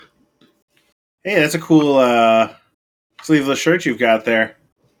Hey, that's a cool sleeveless shirt you've got there.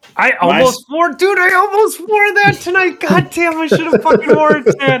 I almost wore that tonight. God damn, I should have fucking worn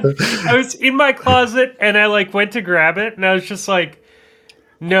it, man. I was in my closet and I went to grab it and I was just like,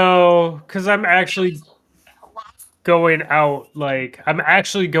 no, because I'm actually going out. I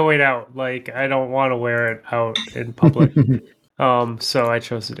don't want to wear it out in public. So I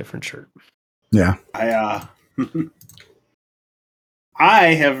chose a different shirt. Yeah.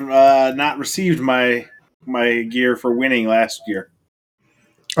 I have not received my gear for winning last year.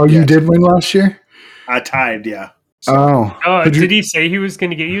 Oh, you did win last year? I tied, yeah. So, did he say he was going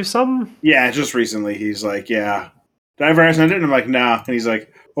to get you some? Yeah, just recently. He's like, yeah. Did I ever ask it? And I'm like, nah. And he's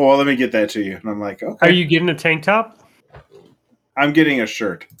like, oh, well, let me get that to you. And I'm like, okay. Are you getting a tank top? I'm getting a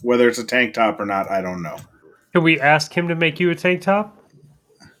shirt. Whether it's a tank top or not, I don't know. Can we ask him to make you a tank top?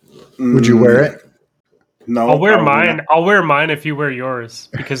 Would you wear it? No. I'll wear mine. Not. I'll wear mine if you wear yours,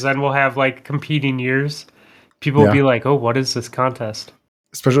 because then we'll have competing years. People will be like, oh, what is this contest?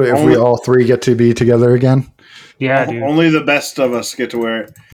 Especially if we all three get to be together again. Yeah, dude. Only the best of us get to wear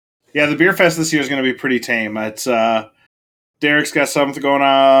it. Yeah, the beer fest this year is going to be pretty tame. It's Derek's got something going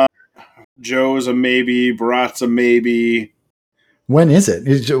on. Joe's a maybe. Barat's a maybe. When is it?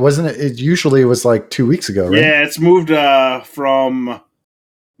 It usually was like 2 weeks ago, right? Yeah, it's moved from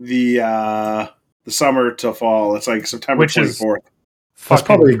the summer to fall. It's like September 24th. That's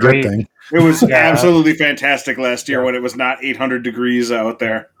probably a good thing. It was absolutely fantastic last year when it was not 800 degrees out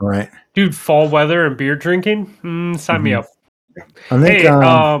there. Right. Dude, fall weather and beer drinking? Sign me up. I think we're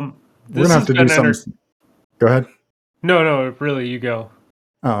going to have to do some... Go ahead. No, really, you go.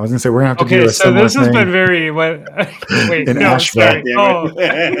 Oh, I was going to say, we're going to have to do a so similar this has thing been very... Wait, in no, Asheville. sorry. Oh.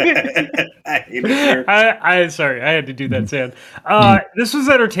 I hate it. Sorry, I had to do that, Sam. This was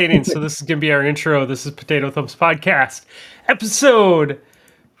entertaining, so this is going to be our intro. This is Potato Thumbs Podcast, episode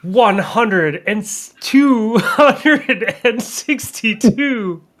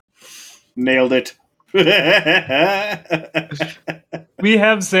 262. Nailed it. We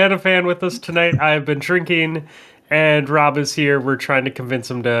have Santa Fan with us tonight. I've been drinking, and Rob is here. We're trying to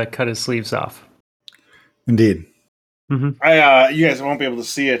convince him to cut his sleeves off. Indeed. Mm-hmm. You guys won't be able to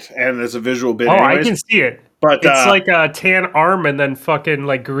see it, and there's a visual bit. Oh, anyways. I can see it. But it's like a tan arm and then fucking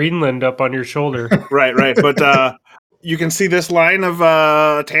Greenland up on your shoulder. Right. But you can see this line of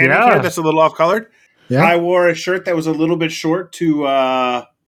tanning here that's a little off-colored. Yeah. I wore a shirt that was a little bit short to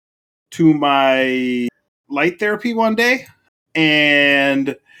my light therapy one day,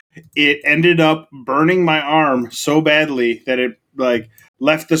 and it ended up burning my arm so badly that it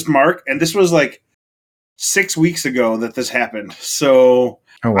left this mark. And this was 6 weeks ago that this happened. So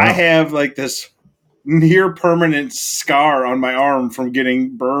I have this near permanent scar on my arm from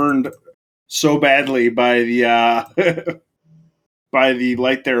getting burned so badly by the by the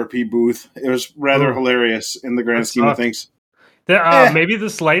light therapy booth. It was rather hilarious in the grand scheme of things. Maybe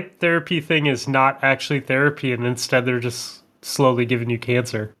this light therapy thing is not actually therapy, and instead they're just slowly giving you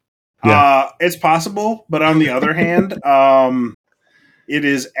cancer. Yeah. It's possible, but on the other hand, it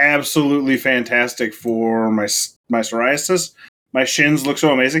is absolutely fantastic for my psoriasis. My shins look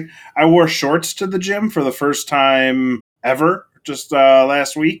so amazing. I wore shorts to the gym for the first time ever just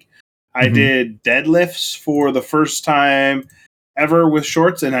last week. I did deadlifts for the first time ever with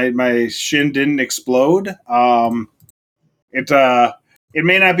shorts, and my shin didn't explode. It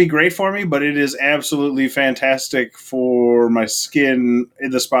may not be great for me, but it is absolutely fantastic for my skin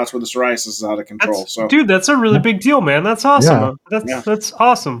in the spots where the psoriasis is out of control. Dude, that's a really big deal, man. That's awesome. Yeah. That's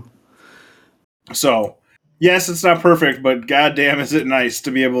awesome. So, yes, it's not perfect, but goddamn, is it nice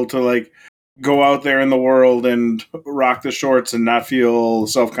to be able to go out there in the world and rock the shorts and not feel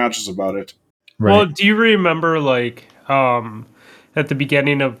self-conscious about it. Right. Well, do you remember at the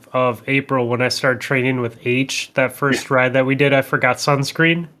beginning of April when I started training with H, that first ride that we did, I forgot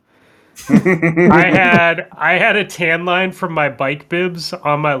sunscreen. I had a tan line from my bike bibs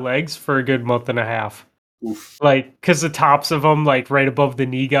on my legs for a good month and a half. Oof. Because the tops of them, right above the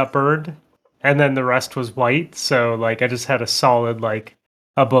knee, got burned, and then the rest was white. So I just had a solid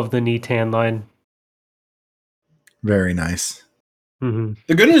above the knee tan line. Very nice. Mm-hmm.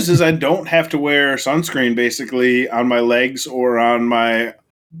 The good news is I don't have to wear sunscreen basically on my legs or on my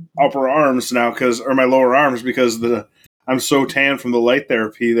upper arms now or my lower arms because I'm so tan from the light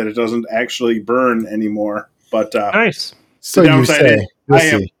therapy that it doesn't actually burn anymore. But nice. So you say I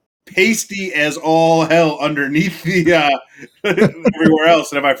am pasty as all hell underneath the everywhere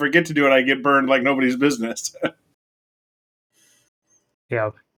else, and if I forget to do it, I get burned like nobody's business.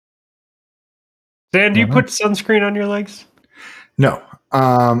 Yeah. Dan, do you put sunscreen on your legs? No.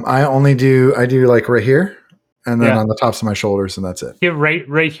 I do right here and then on the tops of my shoulders, and that's it. Yeah,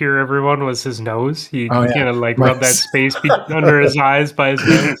 right here, everyone, was his nose. He kind of like My- rubbed that space under his eyes by his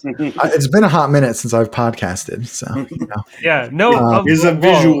nose. It's been a hot minute since I've podcasted, so you know. Yeah, no, It's a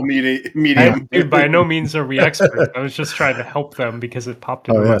visual medium. Dude, by no means are we experts. I was just trying to help them because it popped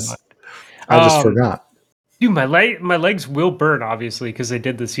into my mind. I just forgot. Dude, my legs will burn, obviously, because they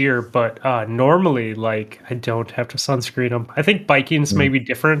did this year. But normally, like, I don't have to sunscreen them. I think biking's maybe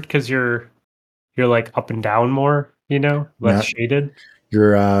different because you're like up and down more, you know, less shaded.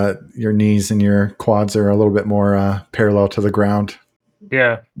 Your knees and your quads are a little bit more parallel to the ground.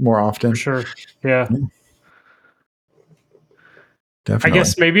 Yeah, more often. for sure. Yeah. Definitely. I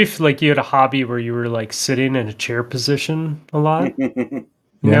guess maybe if like you had a hobby where you were like sitting in a chair position a lot, you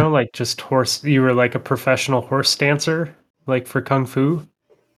know, like just you were like a professional horse dancer, like for Kung Fu.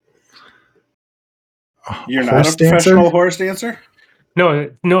 You're not a professional horse dancer?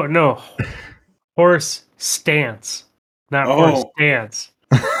 No. Horse stance, not horse dance.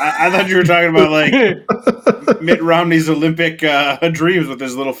 I thought you were talking about like Mitt Romney's Olympic dreams with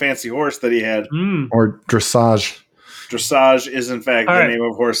his little fancy horse that he had. Or dressage. Dressage is in fact the name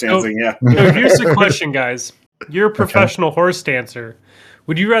of horse dancing, So here's the question, guys. You're a professional horse dancer.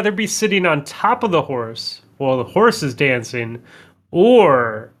 Would you rather be sitting on top of the horse while the horse is dancing,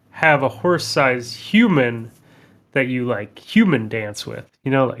 or have a horse-sized human that you like human dance with?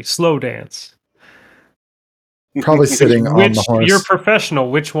 You know, like slow dance. Probably sitting on the horse. You're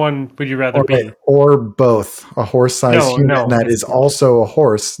professional. Which one would you rather be? Or both. A horse-sized human that is also a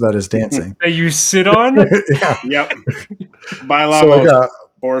horse that is dancing. That you sit on? Yeah. Yep. By law, so like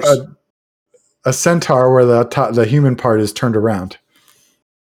horse. A centaur where the human part is turned around.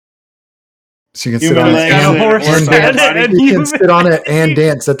 So you can sit on it and horse and you can sit on it and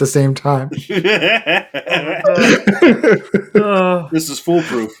dance at the same time. This is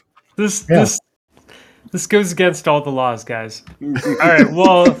foolproof. This goes against all the laws, guys. All right,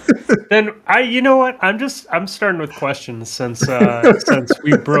 well, then you know what? I'm starting with questions since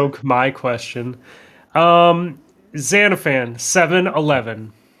we broke my question. Xanafan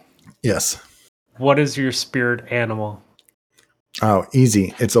 711. Yes. What is your spirit animal? Oh,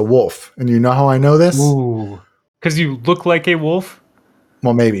 easy. It's a wolf. And you know how I know this? Ooh. Because you look like a wolf?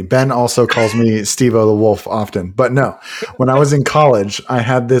 Well, maybe. Ben also calls me Steve-O the Wolf often. But no. When I was in college, I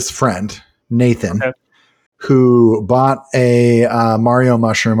had this friend, Nathan, who bought a Mario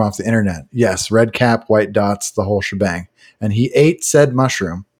mushroom off the internet. Yes, red cap, white dots, the whole shebang. And he ate said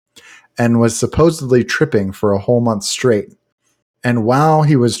mushroom and was supposedly tripping for a whole month straight. And while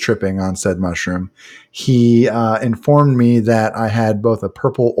he was tripping on said mushroom, he informed me that I had both a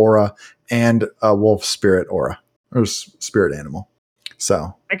purple aura and a wolf spirit aura, or spirit animal.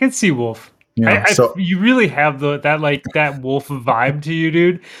 So I can see wolf. Yeah, you really have that wolf vibe to you,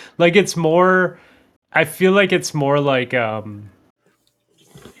 dude. Like it's more. I feel like it's more like I don't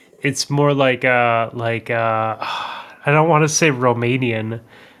want to say Romanian,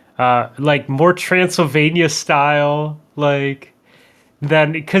 like more Transylvania style, like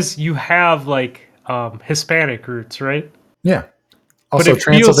than because you have like Hispanic roots, right? Yeah. Also,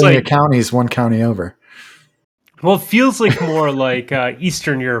 Transylvania County is one county over. Well, it feels like more like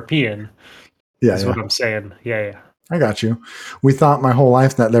Eastern European. Yeah, is what I'm saying. Yeah. I got you. We thought my whole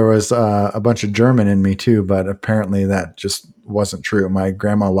life that there was a bunch of German in me too, but apparently that just wasn't true. My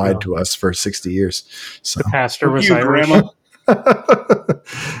grandma lied to us for 60 years. So the pastor was Irish.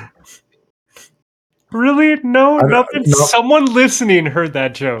 Really? No, nothing. No. Someone listening heard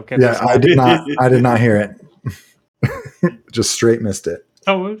that joke. Yeah, I did not. I did not hear it. Just straight missed it.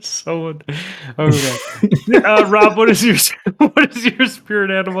 Someone. Okay. Rob, what is your spirit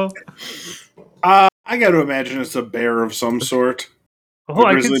animal? I got to imagine it's a bear of some sort. Oh,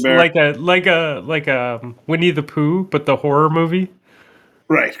 I could like a Winnie the Pooh, but the horror movie.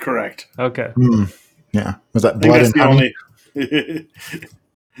 Right. Correct. Okay. Yeah. Was that Blood and Honey?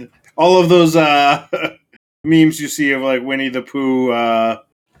 All of those memes you see of like Winnie the Pooh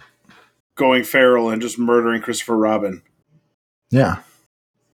going feral and just murdering Christopher Robin. Yeah.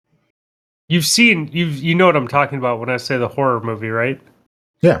 You know what I'm talking about when I say the horror movie, right?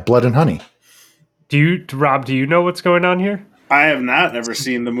 Yeah, Blood and Honey. Rob, do you know what's going on here? I have not ever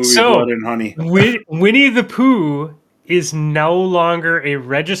seen the movie Blood and Honey. Winnie the Pooh is no longer a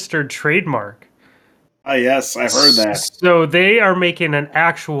registered trademark. Yes, I heard that. So they are making an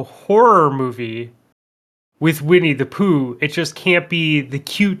actual horror movie with Winnie the Pooh. It just can't be the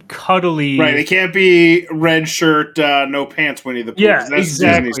cute, cuddly... Right, it can't be red shirt, no pants Winnie the Pooh. Yeah, that's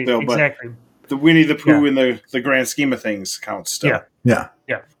exactly. Disney still, exactly. But the Winnie the Pooh in the grand scheme of things counts still. Yeah.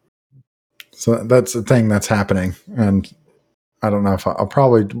 So that's the thing that's happening. And I don't know if I'll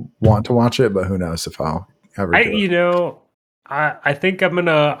probably want to watch it, but who knows if I'll ever do it. I think I'm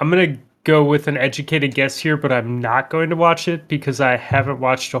gonna go with an educated guess here, but I'm not going to watch it because I haven't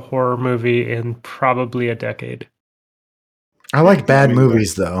watched a horror movie in probably a decade. I like bad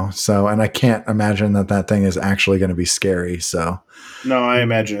movies though, and I can't imagine that thing is actually going to be scary. So no, I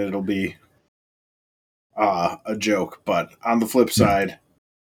imagine it'll be a joke. But on the flip side,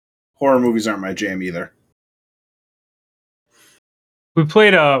 horror movies aren't my jam either. We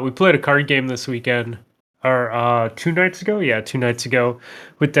played a card game this weekend, or 2 nights ago. Yeah, 2 nights ago,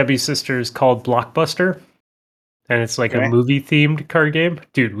 with Debbie's sisters called Blockbuster, and it's like a movie themed card game,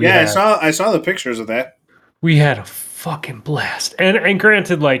 dude. I saw the pictures of that. We had a fucking blast, and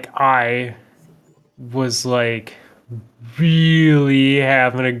granted, like I was like really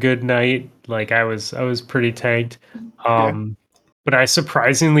having a good night. Like I was pretty tanked, but I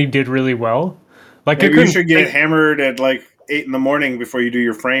surprisingly did really well. Like maybe you should get hammered at like 8 a.m. before you do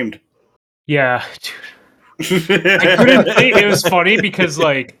your framed. Yeah, dude. I couldn't think. It was funny because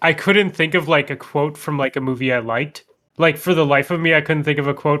like I couldn't think of like a quote from like a movie I liked. Like for the life of me, I couldn't think of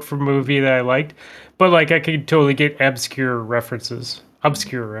a quote from a movie that I liked. But like I could totally get obscure references. Wow.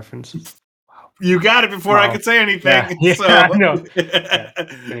 You got it before I could say anything. Yeah, so. I know.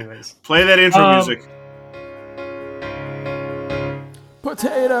 Anyways, play that intro music.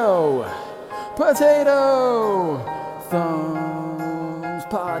 Potato Thumbs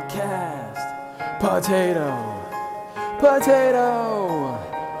Podcast. Potato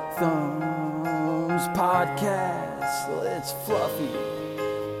Thumbs Podcast. It's Fluffy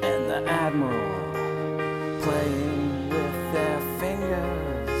and the Admiral playing with their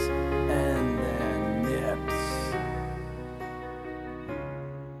fingers and their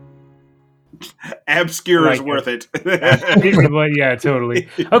nips. Obscure is worth it. Yeah, totally.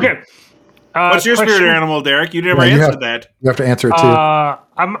 Okay. What's your spirit animal, Derek? You never answered that. You have to answer it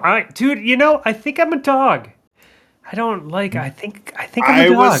too. Dude, I think I'm a dog. I don't like. I think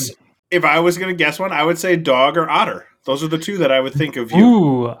I'm a dog. If I was going to guess one, I would say dog or otter. Those are the two that I would think of you.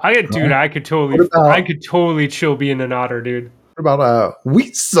 Ooh, I could totally chill being an otter, dude. What about a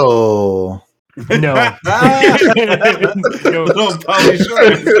weasel? No. No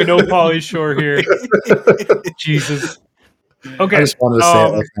Pauly Shore here. Jesus. Okay. I just wanted to say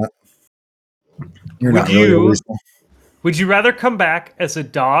it like that. You're not really a weasel. Would you rather come back as a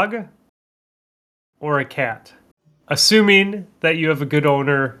dog or a cat? Assuming that you have a good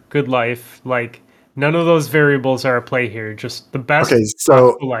owner, good life, like none of those variables are at play here. Just the best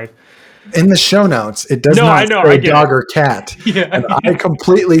possible life. In the show notes, it does not say dog or cat. Yeah. And I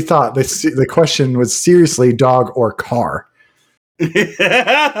completely thought the question was seriously dog or car.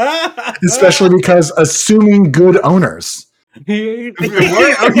 Especially because assuming good owners. Okay.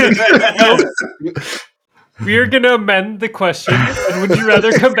 We're going to amend the question. And would you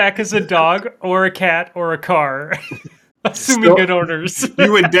rather come back as a dog or a cat or a car? Assuming good owners.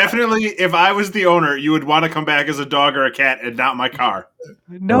 You would definitely, if I was the owner, you would want to come back as a dog or a cat and not my car.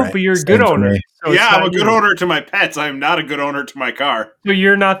 No, right. But you're a good owner. So I'm a good owner to my pets. I am not a good owner to my car. So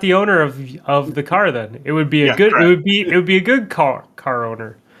you're not the owner of the car then. It would be a good correct. It would be a good car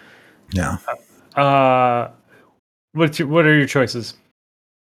owner. Yeah. What are your choices?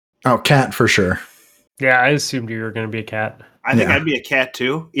 Oh, cat for sure. Yeah, I assumed you were going to be a cat. I think I'd be a cat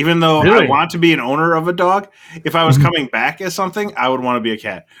too. Even though I want to be an owner of a dog, if I was coming back as something, I would want to be a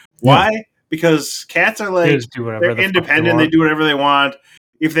cat. Why? Because cats are like they're independent. They do whatever they want.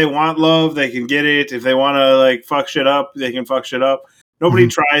 If they want love, they can get it. If they want to like fuck shit up, they can fuck shit up. Nobody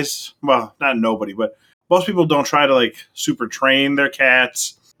tries. Well, not nobody, but most people don't try to like super train their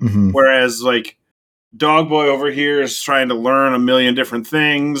cats. Whereas like Dog Boy over here is trying to learn a million different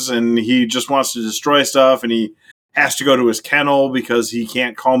things, and he just wants to destroy stuff, and he has to go to his kennel because he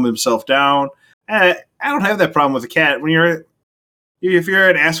can't calm himself down. I don't have that problem with a cat. If you're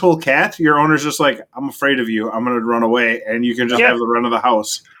an asshole cat, your owner's just like, I'm afraid of you. I'm going to run away, and you can just have the run of the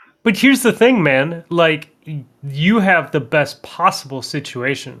house. But here's the thing, man. Like, you have the best possible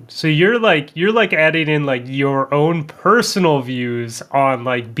situation. So you're like adding in like your own personal views on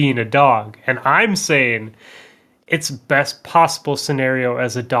like being a dog, and I'm saying it's best possible scenario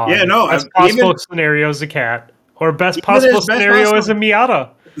as a dog. Yeah, no, best possible scenario as a cat, or best possible scenario as a Miata.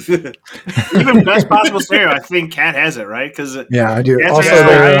 Even best possible scenario, I think cat has it right because I do. Also,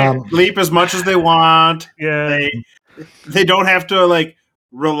 they sleep as much as they want. Yeah, they don't have to like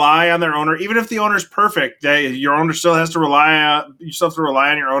rely on their owner, even if the owner's perfect. Your owner still has to rely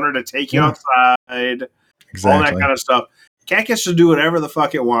on your owner to take you outside. Exactly. All that kind of stuff. Cat gets to do whatever the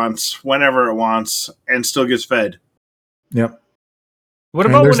fuck it wants, whenever it wants, and still gets fed. Yep. What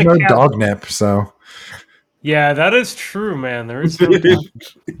about there's no dog nip? So. Yeah, that is true, man. There is no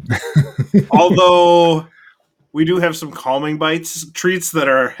Although we do have some calming bites treats that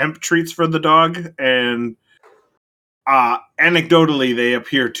are hemp treats for the dog, and anecdotally, they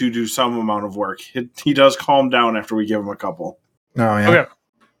appear to do some amount of work. He does calm down after we give him a couple. Oh yeah. Okay.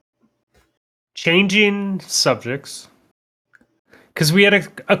 Changing subjects. Because we had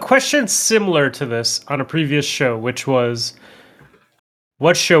a question similar to this on a previous show, which was,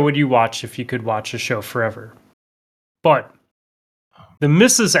 what show would you watch if you could watch a show forever? But the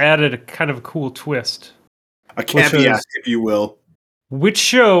missus added a kind of a cool twist. A caveat, if you will. Which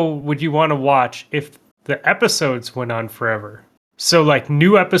show would you want to watch if the episodes went on forever? So, like,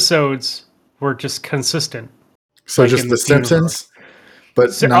 new episodes were just consistent. So like just The Simpsons, but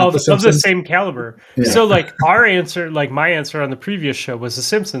not The Simpsons? Of the same caliber. Yeah. So, like, our answer, like my answer on the previous show was The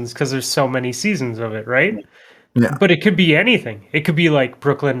Simpsons, because there's so many seasons of it, right? Yeah. But it could be anything. It could be like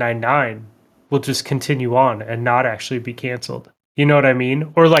Brooklyn Nine-Nine will just continue on and not actually be canceled. You know what I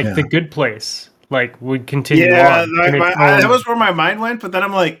mean? Or like The Good Place, like, would continue on. That was where my mind went. But then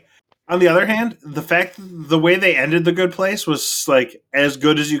I'm like, on the other hand, the way they ended The Good Place was like as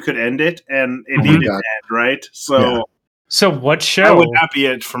good as you could end it, and it needed to end, right? So what show that would not be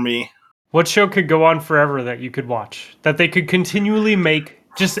it for me? What show could go on forever that you could watch, that they could continually make?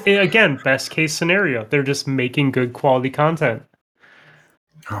 Just, again, best case scenario, they're just making good quality content.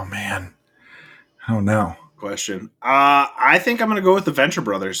 Oh man, I don't know. Question. I think I'm going to go with the Venture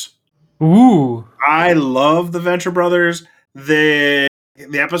Brothers. Ooh, I love the Venture Brothers. The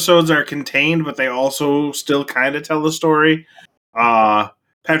episodes are contained, but they also still kind of tell the story.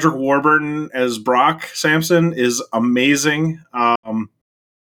 Patrick Warburton as Brock Sampson is amazing.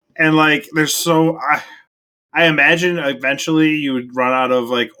 And like, there's so I imagine eventually you would run out of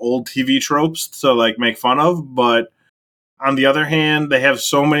like old TV tropes to like make fun of, but on the other hand, they have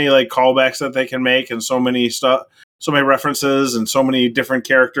so many like callbacks that they can make, and so many references, and so many different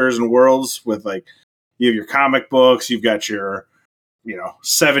characters and worlds. With like, you have your comic books, you've got your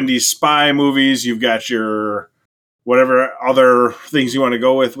 70s spy movies, you've got your whatever other things you want to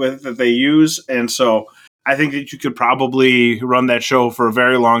go with that they use, and so I think that you could probably run that show for a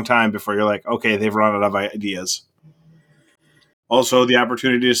very long time before you're like, okay, they've run out of ideas. Also, the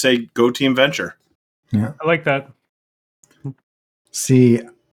opportunity to say, go Team Venture. Yeah, I like that. See,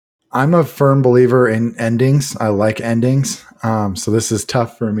 I'm a firm believer in endings. I like endings. So this is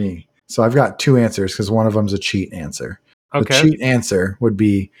tough for me. So I've got two answers because one of them's a cheat answer. Okay. The cheat answer would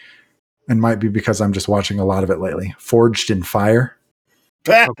be, and might be because I'm just watching a lot of it lately, Forged in Fire.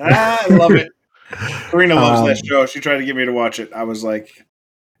 I love it. Karina loves that show. She tried to get me to watch it. I was like,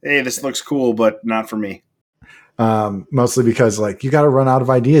 hey, this looks cool, but not for me. Mostly because like you got to run out of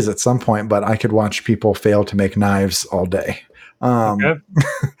ideas at some point, but I could watch people fail to make knives all day. And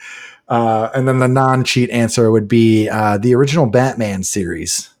then the non-cheat answer would be the original Batman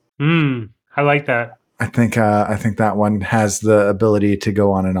series. I like that. I think that one has the ability to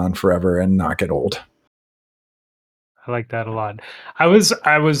go on and on forever and not get old. I like that a lot. I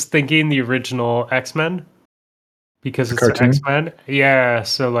was thinking the original X-Men, because it's the X-Men. Yeah,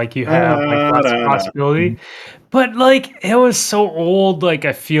 so like you have like lots of possibility. But like it was so old, like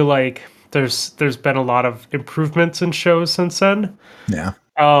I feel like there's been a lot of improvements in shows since then. Yeah.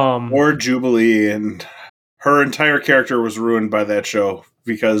 Or Jubilee, and her entire character was ruined by that show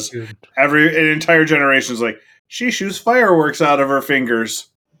because an entire generation is like, she shoots fireworks out of her fingers.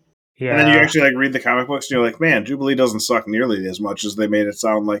 Yeah. And then you actually like read the comic books and you're like, man, Jubilee doesn't suck nearly as much as they made it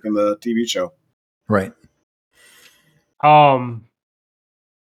sound like in the TV show. Right. I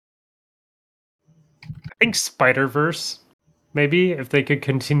think Spider-Verse, maybe, if they could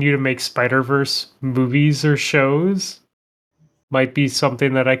continue to make Spider-Verse movies or shows, might be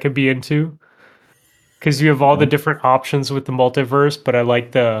something that I could be into. Because you have all the different options with the multiverse, but I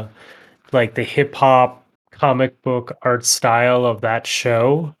like the hip-hop comic book art style of that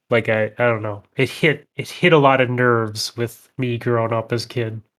show. Like I don't know. It hit a lot of nerves with me growing up as a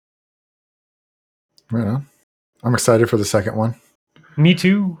kid. Right on. I'm excited for the second one. Me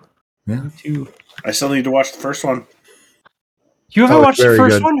too. Yeah. Me too. I still need to watch the first one. You haven't watched the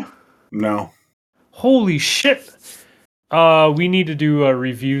first one? No. Holy shit. We need to do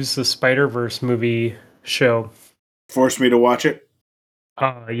reviews the Spider-Verse movie show. Force me to watch it?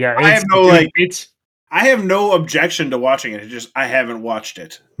 Yeah. I have no objection to watching it. It's just I haven't watched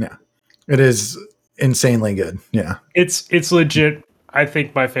it. Yeah. It is insanely good. Yeah. It's legit, I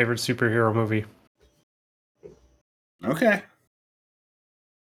think, my favorite superhero movie. Okay.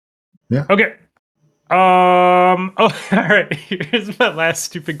 Yeah. Okay. All right. Here's my last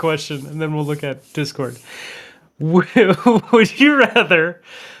stupid question, and then we'll look at Discord. Would you rather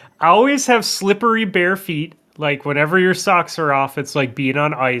always have slippery bare feet, like whenever your socks are off, it's like being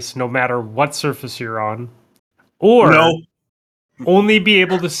on ice, no matter what surface you're on, or No. only be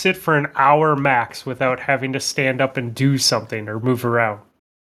able to sit for an hour max without having to stand up and do something or move around?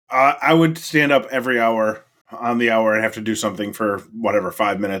 I would stand up every hour on the hour and have to do something for whatever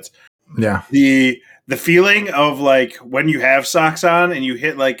 5 minutes. Yeah. The feeling of like when you have socks on and you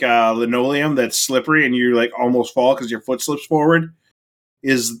hit like linoleum that's slippery and you like almost fall because your foot slips forward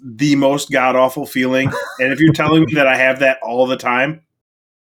is the most god awful feeling. And if you're telling me that I have that all the time,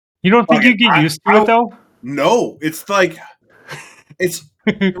 You don't think you get used to it though? no, it's like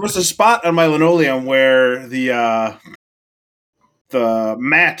there was a spot on my linoleum where the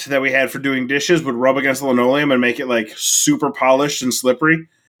mat that we had for doing dishes would rub against the linoleum and make it like super polished and slippery.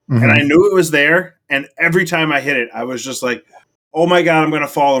 Mhm. And I knew it was there. And every time I hit it, I was just like, oh my God, I'm going to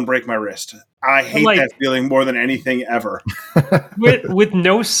fall and break my wrist. I hate like- that feeling more than anything ever. With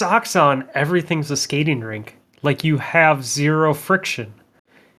no socks on, everything's a skating rink. Like you have zero friction.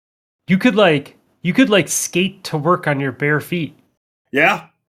 You could skate to work on your bare feet. Yeah.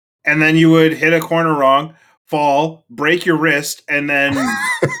 And then you would hit a corner wrong, fall, break your wrist, and then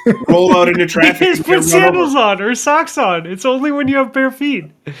roll out into traffic. Just and put get run sandals over. on or socks on. It's only when you have bare feet.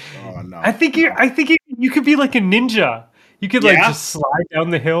 Oh, no. I think you could be like a ninja. You could like Yeah. just slide down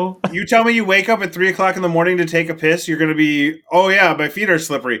the hill. You tell me you wake up at 3 o'clock in the morning to take a piss, you're going to be, oh yeah, my feet are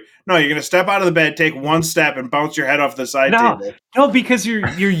slippery. No, you're going to step out of the bed, take one step, and bounce your head off the side table. No, because you're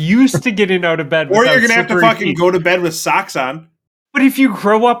used to getting out of bed. Or without you're going to have to slippery fucking feet. go to bed with socks on. But if you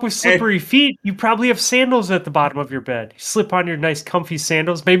grow up with slippery feet, you probably have sandals at the bottom of your bed. You slip on your nice comfy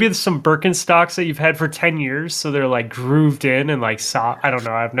sandals. Maybe there's some Birkenstocks that you've had for 10 years, so they're like grooved in and like soft. I don't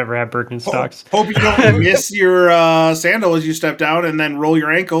know. I've never had Birkenstocks. Hope you don't miss your sandal as you step down and then roll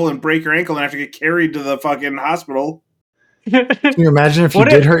your ankle and break your ankle and have to get carried to the fucking hospital. Can you imagine if you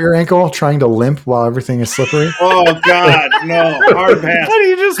did hurt your ankle trying to limp while everything is slippery? Oh God, no! Hard pass. How do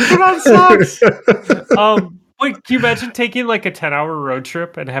you just put on socks? Wait, can you imagine taking like a 10-hour road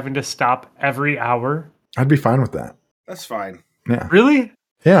trip and having to stop every hour? I'd be fine with that. That's fine. Yeah. Really?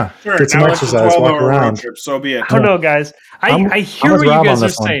 Yeah. Sure. Get some now it's a exercise, walk 12-hour road around. trip, so be it. I don't know, guys. I'm I hear with what you Rob guys on are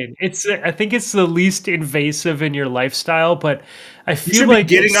this one. saying. I think it's the least invasive in your lifestyle, but I You feel should like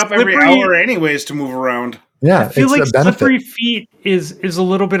be getting up every slippery- hour anyways to move around. Yeah, I feel it's like a benefit. slippery feet is a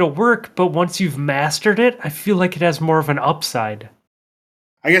little bit of work, but once you've mastered it, I feel like it has more of an upside.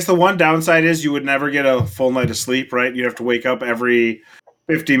 I guess the one downside is you would never get a full night of sleep, right? You'd have to wake up every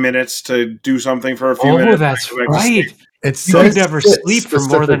 50 minutes to do something for a few minutes. Oh, that's go back to right. sleep. It You could says never sit sleep for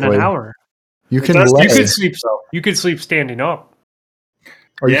more than an specifically. hour. You It can does- lay, You could sleep. You could sleep standing up.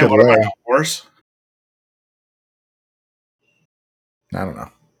 or you Yeah, could what am I, lay. a horse? I don't know.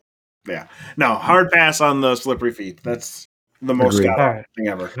 Yeah. No, hard pass on the slippery feet. That's the most Agreed. god thing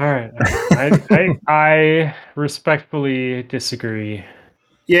ever. All right. I respectfully disagree.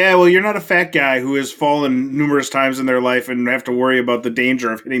 Yeah, well, you're not a fat guy who has fallen numerous times in their life and have to worry about the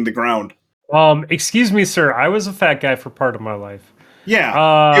danger of hitting the ground. Excuse me, sir. I was a fat guy for part of my life.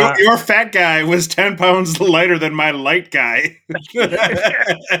 Yeah. Your fat guy was 10 pounds lighter than my light guy.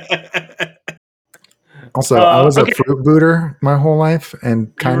 Also, I was okay. a fruit booter my whole life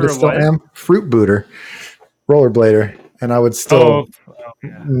and kind were of a still what? am. Fruit booter, rollerblader, and I would still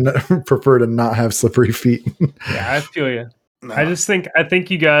prefer to not have slippery feet. Yeah, I feel you. No. I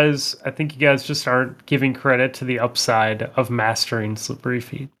think you guys just aren't giving credit to the upside of mastering slippery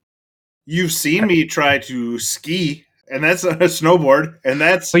feet. You've seen me try to ski, and that's a snowboard, and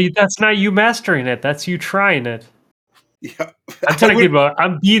that's But that's not you mastering it. That's you trying it. yeah. I'm talking about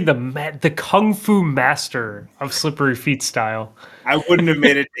I'm being the kung fu master of slippery feet style. I wouldn't have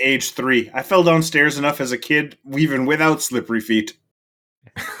made it to age 3. I fell downstairs enough as a kid, even without slippery feet.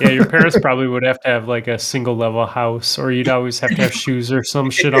 Yeah, your parents probably would have to have like a single level house, or you'd always have to have shoes or some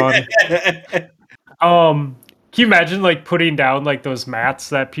shit on. Can you imagine like putting down like those mats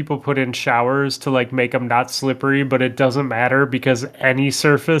that people put in showers to like make them not slippery, but it doesn't matter because any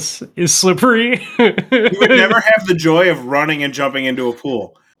surface is slippery? You would never have the joy of running and jumping into a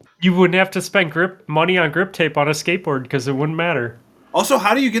pool. You wouldn't have to spend money on grip tape on a skateboard because it wouldn't matter. Also,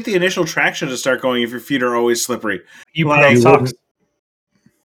 how do you get the initial traction to start going if your feet are always slippery? You Like, put on you socks. wouldn't-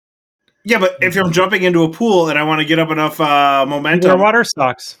 Yeah, but if I'm jumping into a pool and I want to get up enough You wear momentum, water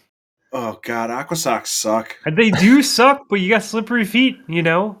socks. oh god, aqua socks suck. And they do suck, but you got slippery feet, you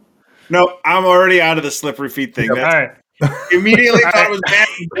know? No, I'm already out of the slippery feet thing. All That's right. immediately thought it was bad.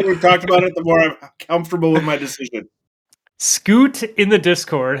 The more we talked about it, the more I'm comfortable with my decision. Scoot in the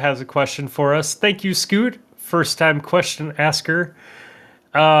Discord has a question for us. Thank you, Scoot. First time question asker.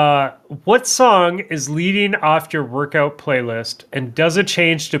 What song is leading off your workout playlist, and does it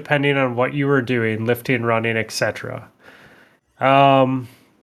change depending on what you were doing, lifting, running, etc.?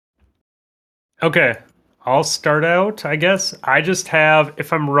 Okay, I'll start out, I guess. I just have,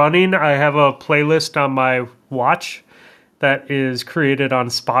 if I'm running, I have a playlist on my watch that is created on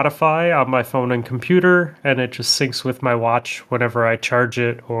Spotify on my phone and computer, and it just syncs with my watch whenever I charge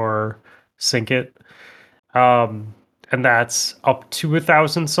it or sync it. And that's up to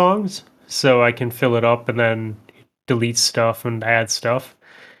 1,000 songs, so I can fill it up and then delete stuff and add stuff.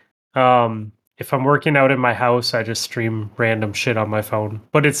 If I'm working out in my house, I just stream random shit on my phone,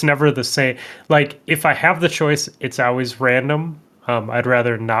 but it's never the same. Like, if I have the choice, it's always random. I'd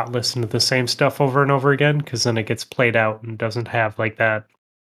rather not listen to the same stuff over and over again, because then it gets played out and doesn't have like that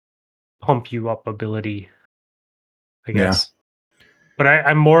pump you up ability, I guess. But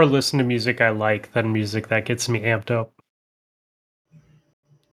I more listen to music I like than music that gets me amped up.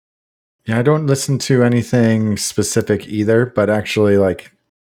 Yeah, I don't listen to anything specific either, but actually like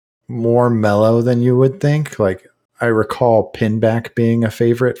more mellow than you would think. Like I recall Pinback being a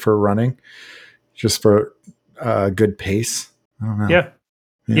favorite for running, just for a good pace. I don't know.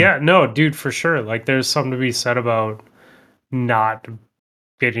 Yeah, no, dude, for sure. Like there's something to be said about not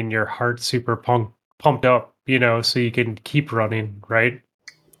getting your heart super pumped up, so you can keep running, right?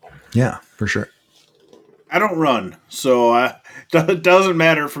 Yeah, for sure. I don't run, so it doesn't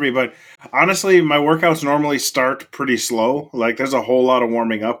matter for me. But honestly, my workouts normally start pretty slow. Like there's a whole lot of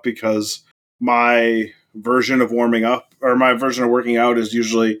warming up because my version of warming up or my version of working out is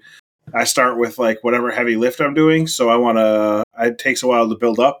usually I start with like whatever heavy lift I'm doing. So it takes a while to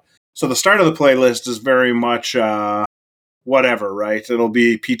build up. So the start of the playlist is very much whatever, right? It'll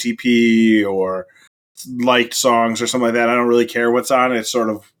be PTP or liked songs or something like that. I don't really care what's on. It's sort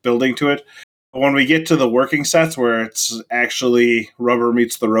of building to it. When we get to the working sets where it's actually rubber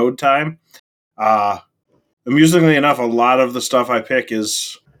meets the road time, amusingly enough, a lot of the stuff I pick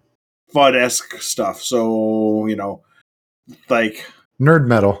is FUD-esque stuff. So, like... Nerd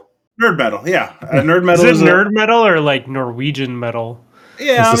metal. Nerd metal, yeah. Nerd metal is it nerd metal or like Norwegian metal?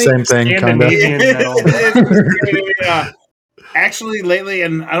 Yeah, it's the same thing, kind of. Yeah. Actually, lately,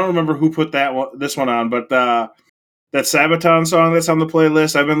 and I don't remember who put this one on, but... that Sabaton song that's on the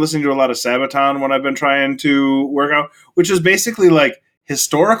playlist, I've been listening to a lot of Sabaton when I've been trying to work out, which is basically like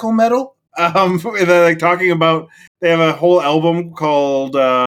historical metal. They're like talking about, they have a whole album called,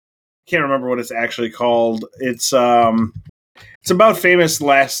 can't remember what it's actually called. It's about famous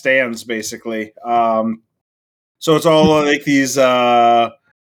last stands, basically. So it's all like these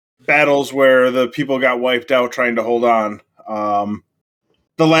battles where the people got wiped out trying to hold on.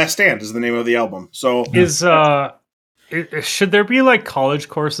 The Last Stand is the name of the album. So should there be like college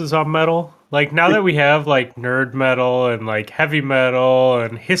courses on metal? Like now that we have like nerd metal and like heavy metal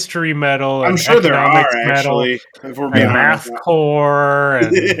and history metal, and I'm sure there are metal, actually. If we're being math core,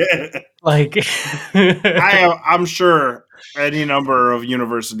 and like I'm sure any number of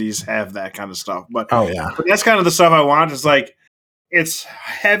universities have that kind of stuff. But but that's kind of the stuff I want. Is like it's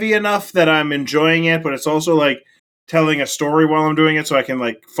heavy enough that I'm enjoying it, but it's also like telling a story while I'm doing it, so I can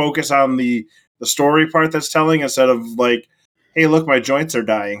like focus on the story part that's telling instead of like, hey, look, my joints are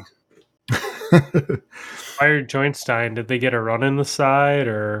dying. Why are your joints dying? Did they get a run in the side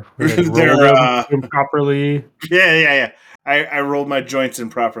or they're improperly? Yeah. I rolled my joints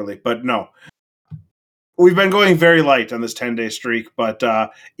improperly, but no. We've been going very light on this 10-day streak, but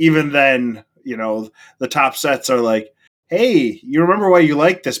even then, the top sets are like, hey, you remember why you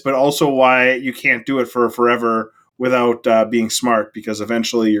like this, but also why you can't do it for forever without being smart, because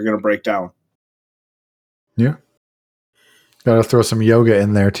eventually you're going to break down. Yeah. Got to throw some yoga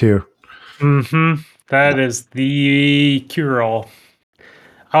in there too. Mm-hmm. That is the cure-all.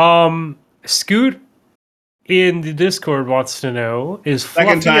 Scoot in the Discord wants to know, is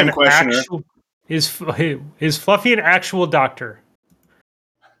Fluffy is Fluffy an actual doctor?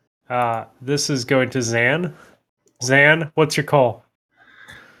 This is going to Zan. Zan, what's your call?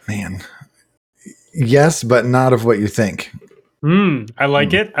 Man. Yes, but not of what you think. I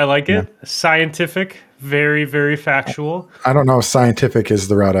like it. I like it. Scientific, very, very factual. I don't know if scientific is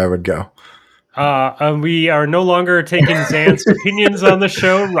the route I would go. We are no longer taking Zan's opinions on the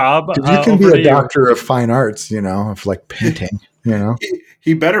show, Rob. You can be a doctor of fine arts, of like painting,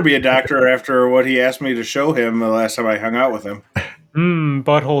 He better be a doctor after what he asked me to show him the last time I hung out with him.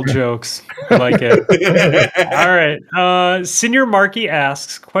 Butthole jokes. I like it. All right. Senior Markey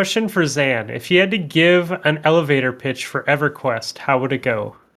asks, question for Zan. If you had to give an elevator pitch for EverQuest, how would it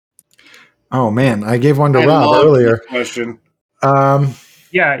go? Oh, man. I gave one to Rob earlier. Question.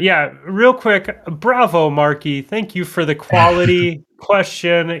 Yeah. Real quick. Bravo, Markey. Thank you for the quality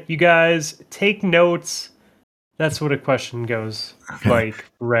question. You guys take notes. That's what a question goes like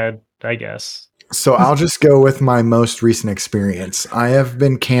read, I guess. So I'll just go with my most recent experience. I have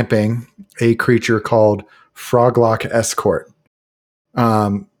been camping a creature called Froglock Escort,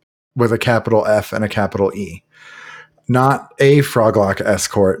 with a capital F and a capital E. Not a Froglock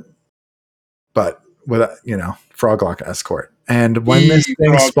Escort, but with a, Froglock Escort. And when this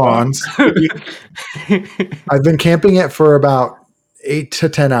thing spawns, I've been camping it for about 8 to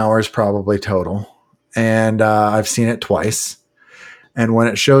 10 hours probably total. And I've seen it twice. And when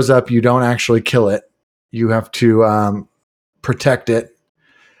it shows up, you don't actually kill it. You have to protect it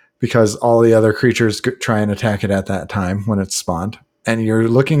because all the other creatures try and attack it at that time when it's spawned. And you're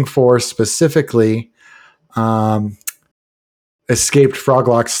looking for specifically escaped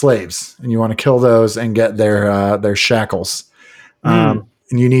Froglock slaves. And you want to kill those and get their shackles. And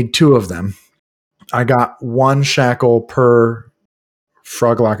you need 2 of them. I got 1 shackle per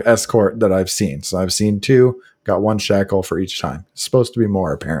Froglock Escort that I've seen. So I've seen 2, got 1 shackle for each time. It's supposed to be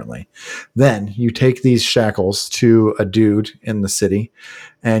more, apparently. Then you take these shackles to a dude in the city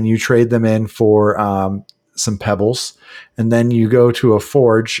and you trade them in for some pebbles. And then you go to a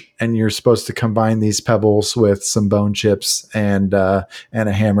forge and you're supposed to combine these pebbles with some bone chips and a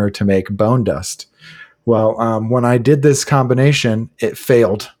hammer to make bone dust. Well, when I did this combination, it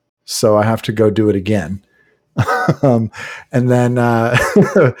failed. So I have to go do it again. And then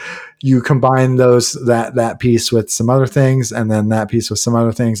you combine that piece with some other things, and then that piece with some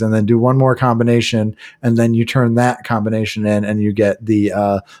other things, and then do one more combination, and then you turn that combination in, and you get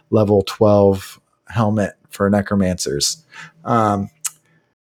the level 12 helmet for necromancers. I'm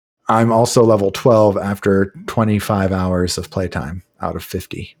also level 12 after 25 hours of playtime out of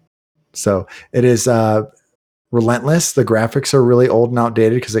 50. So it is relentless. The graphics are really old and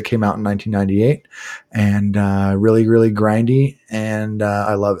outdated because it came out in 1998, and really, really grindy, and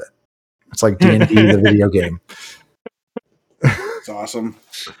I love it. It's like D&D, the video game. It's awesome.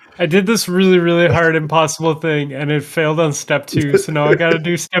 I did this really, really hard impossible thing, and it failed on step 2. So now I got to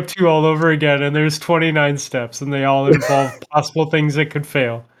do step 2 all over again, and there's 29 steps, and they all involve possible things that could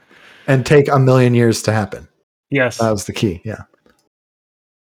fail. And take a million years to happen. Yes. That was the key, yeah.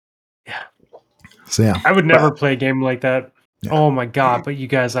 Yeah. So yeah. I would never play a game like that. Yeah. Oh my god, but you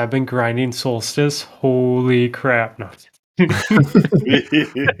guys, I've been grinding Solstice. Holy crap. No.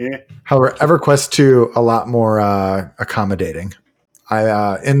 However, EverQuest 2, a lot more accommodating.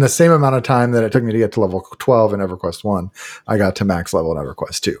 I in the same amount of time that it took me to get to level 12 in EverQuest 1, I got to max level in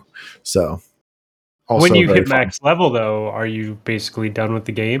EverQuest 2. So also when you hit fun. max level, though, are you basically done with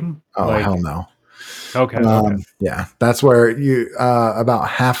the game? Oh, hell no. Okay. Yeah, that's where you about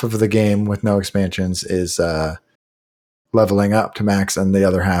half of the game with no expansions is leveling up to max, and the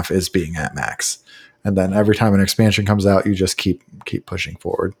other half is being at max. And then every time an expansion comes out, you just keep pushing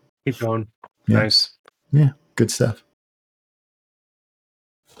forward. Keep going. Yeah. Nice. Yeah, good stuff.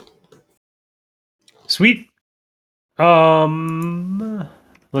 Sweet.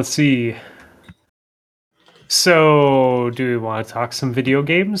 Let's see. So, do we want to talk some video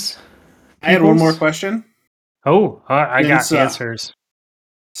games? I had one more question. Oh, I got answers.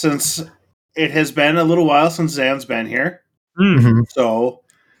 Since it has been a little while since Zan's been here. Mm-hmm. So,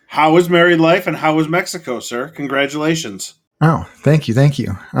 how was married life and how was Mexico, sir? Congratulations. Oh, thank you.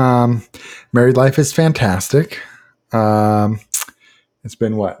 Married life is fantastic. It's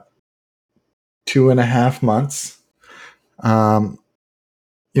been what? 2.5 months.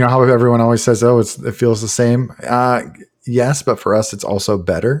 You know how everyone always says, "Oh, it feels the same." Yes, but for us, it's also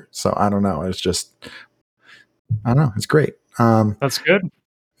better. So I don't know. It's great. That's good.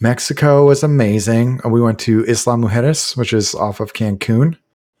 Mexico was amazing. We went to Isla Mujeres, which is off of Cancun.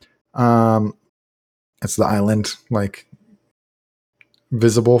 It's the island like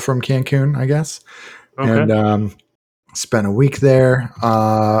visible from Cancun, I guess. Okay. And spent a week there.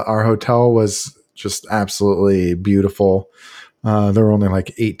 Our hotel was just absolutely beautiful. There were only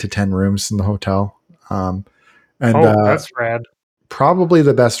like 8 to 10 rooms in the hotel. That's rad. Probably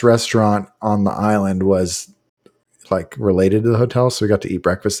the best restaurant on the island was like related to the hotel. So we got to eat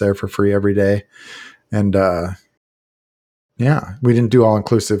breakfast there for free every day. And we didn't do all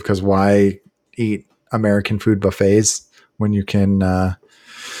inclusive because why eat American food buffets when you can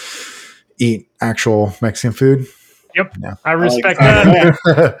eat actual Mexican food? Yep. Yeah. I respect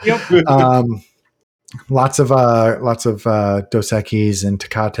that. Yep. Lots of Dos Equis and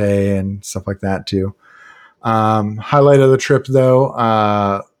Tecate and stuff like that too. Highlight of the trip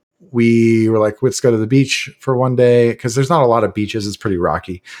though, we were like, let's go to the beach for one day because there's not a lot of beaches. It's pretty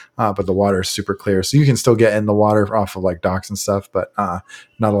rocky, but the water is super clear. So you can still get in the water off of like docks and stuff, but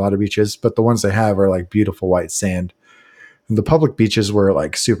not a lot of beaches. But the ones they have are like beautiful white sand. And the public beaches were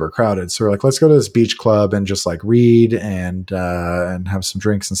like super crowded. So we're like, let's go to this beach club and just like read and have some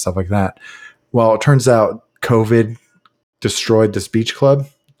drinks and stuff like that. Well, it turns out COVID destroyed this beach club.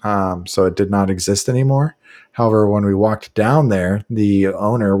 so it did not exist anymore. However, when we walked down there, the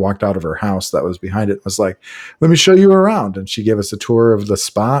owner walked out of her house that was behind it, was like, let me show you around. And she gave us a tour of the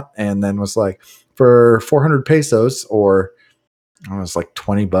spot and then was like, for 400 pesos, or it was like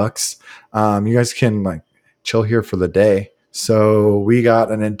 $20, you guys can like chill here for the day. So we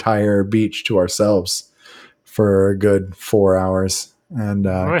got an entire beach to ourselves for a good 4 hours and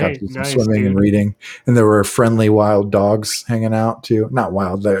got to do some swimming and reading. And there were friendly wild dogs hanging out too. Not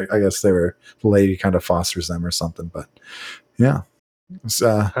wild. I guess they were, the lady kind of fosters them or something, but yeah, it's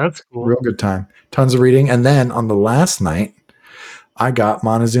That's cool. Real good time. Tons of reading. And then on the last night, I got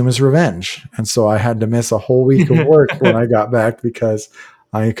Montezuma's Revenge. And so I had to miss a whole week of work when I got back because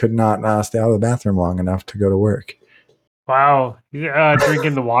I could not stay out of the bathroom long enough to go to work. Wow.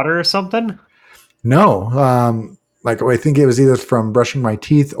 Drinking the water or something? No. Like I think it was either from brushing my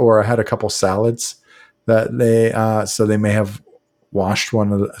teeth or I had a couple salads that so they may have washed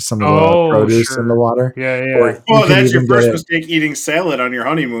some of the produce in the water. Yeah. Well, that's your first mistake, eating salad on your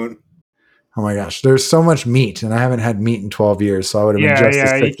honeymoon. Oh my gosh, there's so much meat, and I haven't had meat in 12 years, so I would have been just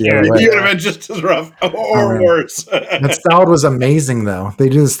as sick the other way. You would have been just as rough or worse. That salad was amazing, though. They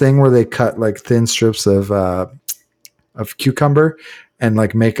do this thing where they cut like thin strips of cucumber and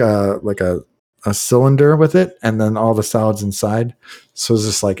like make a cylinder with it, and then all the salads inside. So it's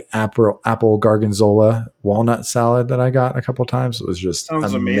just like apple gorgonzola walnut salad that I got a couple times. It was just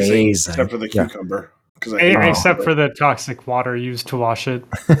sounds amazing, except for the cucumber. Except for the toxic water used to wash it.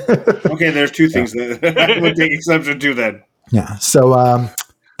 Okay, there's two things that I would take exception to then. Yeah, so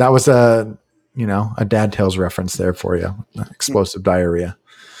that was a Dad Tales reference there for you. Explosive diarrhea.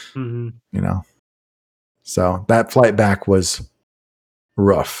 Mm-hmm. So that flight back was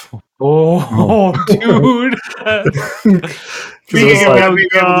rough. Oh. Dude. Being able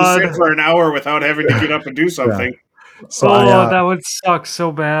to sit for an hour without having to get up and do something. Yeah. So that would suck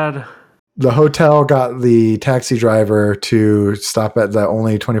so bad. The hotel got the taxi driver to stop at the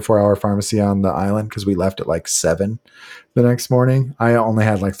only 24-hour pharmacy on the island because we left at like 7 the next morning. I only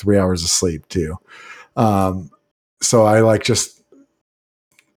had like 3 hours of sleep too. So I like just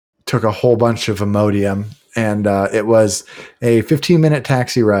took a whole bunch of Imodium, and it was a 15-minute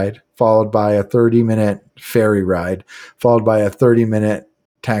taxi ride followed by a 30-minute ferry ride, followed by a 30-minute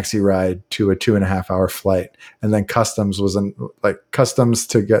taxi ride to a 2.5-hour flight. And then customs was customs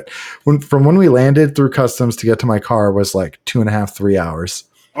to get from when we landed through customs to get to my car was like 2.5, 3 hours.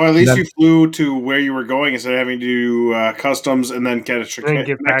 Or at least you flew to where you were going instead of having to do customs and then get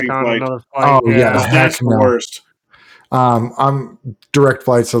back on flight. Another flight. Oh yeah, that's the worst. I'm direct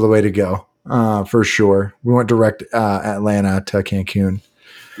flights are the way to go for sure. We went direct Atlanta to Cancun.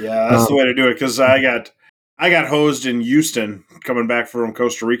 Yeah, that's the way to do it because I got hosed in Houston coming back from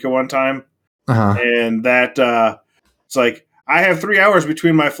Costa Rica one time. And that it's like, I have 3 hours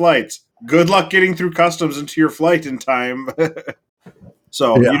between my flights. Good luck getting through customs into your flight in time.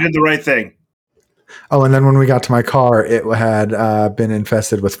 So you did the right thing. Oh, and then when we got to my car, it had been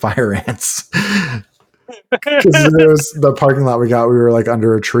infested with fire ants. Because there was the parking lot we were like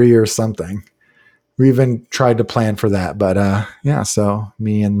under a tree or something. We even tried to plan for that. But so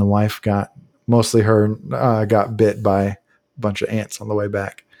me and the wife mostly her got bit by a bunch of ants on the way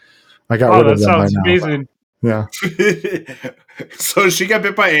back. I got rid of them by now. Amazing. Yeah. So she got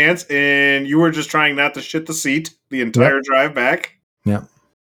bit by ants, and you were just trying not to shit the seat the entire drive back. Yeah.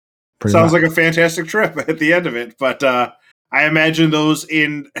 Sounds like a fantastic trip at the end of it. But I imagine those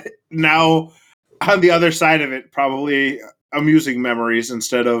now on the other side of it, probably amusing memories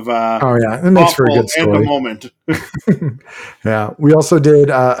instead of it makes for a good story. At the moment. Yeah, we also did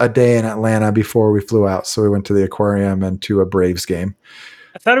a day in Atlanta before we flew out, so we went to the aquarium and to a Braves game.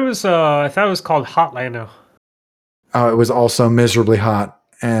 I thought it was called Hotlanta. Oh, it was also miserably hot,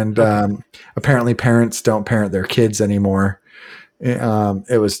 and apparently parents don't parent their kids anymore.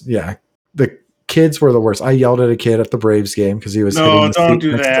 It was the kids were the worst. I yelled at a kid at the Braves game because he was don't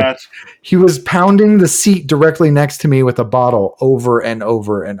do that. He was pounding the seat directly next to me with a bottle over and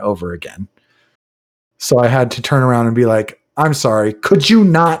over and over again. So I had to turn around and be like, I'm sorry, could you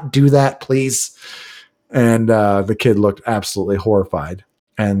not do that, please? And the kid looked absolutely horrified.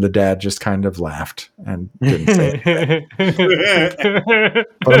 And the dad just kind of laughed and didn't say anything.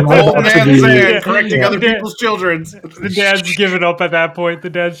 But I'm old man correcting other people's children. The dad's giving up at that point.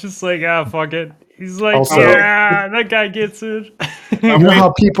 The dad's just like, fuck it. He's like, also, that guy gets it. You know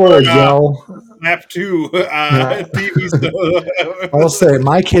how people yell? Snap 2 TV stuff. I'll say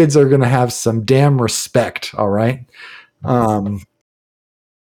my kids are going to have some damn respect. All right. You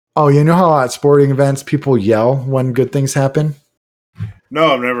know how at sporting events people yell when good things happen?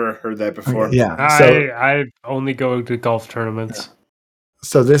 No, I've never heard that before. Yeah, I only go to golf tournaments.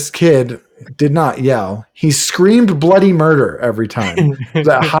 So this kid did not yell. He screamed bloody murder every time.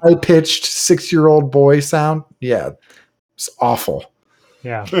 That high pitched 6-year-old boy sound. Yeah, it's awful.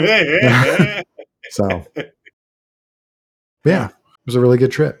 Yeah. So, yeah, it was a really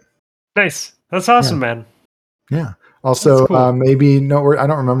good trip. Nice. That's awesome, man. Yeah. Also, That's cool. maybe I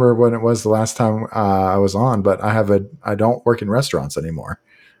don't remember when it was the last time I was on, but I don't work in restaurants anymore.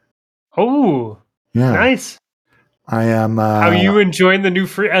 Oh, Yeah. nice. I am. How are you enjoying the new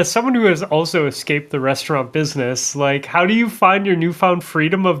as someone who has also escaped the restaurant business? Like, how do you find your newfound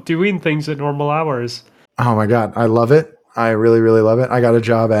freedom of doing things at normal hours? Oh my God. I love it. I really, really love it. I got a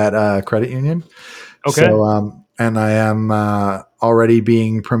job at a credit union. Okay. So, and I am already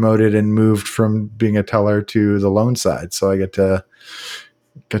being promoted and moved from being a teller to the loan side. So I get to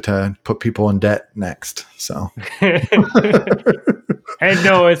put people in debt next. So, and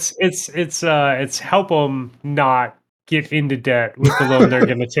no, it's help them not get into debt with the loan they're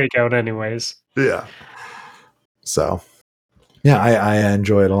going to take out anyways. Yeah. So, yeah, I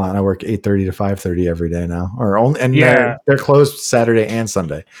enjoy it a lot. I work 8:30 to 5:30 every day now, they're closed Saturday and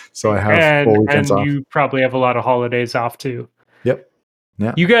Sunday, so I have full weekends off. You probably have a lot of holidays off too. Yep.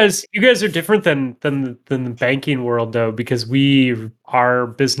 Yeah. You guys are different than the banking world though, because our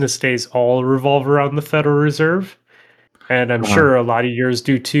business days all revolve around the Federal Reserve. And I'm sure a lot of yours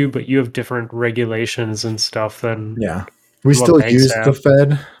do too, but you have different regulations and stuff than we still use the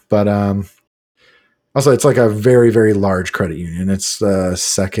Fed, but also it's like a very, very large credit union. It's the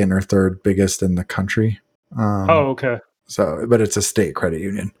second or third biggest in the country. Okay. So, but it's a state credit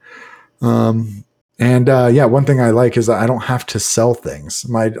union. One thing I like is that I don't have to sell things.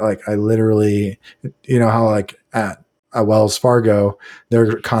 I literally, how like at a Wells Fargo,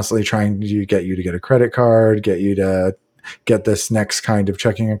 they're constantly trying to get you to get a credit card, get you to get this next kind of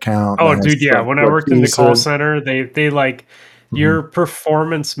checking account. Oh, dude, yeah. When I worked in the call center, they like your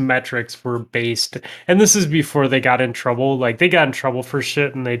performance metrics were based, and this is before they got in trouble. Like they got in trouble for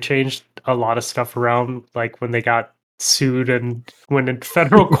shit, and they changed a lot of stuff around. Like when they got sued and went in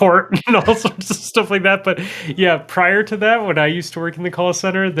federal court and all sorts of stuff like that. But yeah, prior to that, when I used to work in the call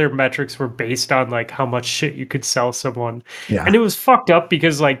center, their metrics were based on like how much shit you could sell someone. Yeah. And it was fucked up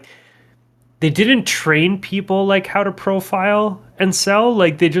because like they didn't train people like how to profile and sell.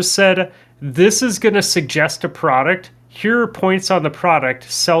 Like they just said, this is going to suggest a product. Here are points on the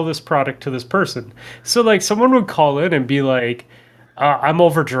product. Sell this product to this person. So like someone would call in and be like, I'm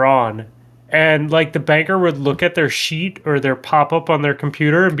overdrawn. And like the banker would look at their sheet or their pop-up on their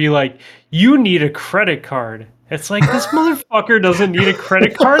computer and be like, you need a credit card. It's like, this motherfucker doesn't need a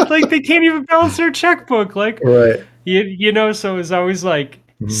credit card. Like they can't even balance their checkbook. Like, right. So it's always like,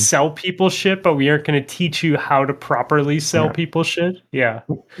 sell people shit, but we aren't going to teach you how to properly sell people shit. Yeah.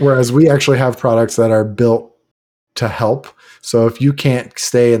 Whereas we actually have products that are built to help. So if you can't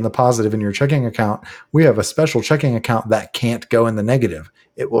stay in the positive in your checking account, we have a special checking account that can't go in the negative.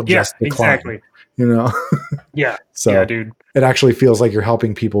 It will just decline. Exactly. Yeah. So yeah, dude. It actually feels like you're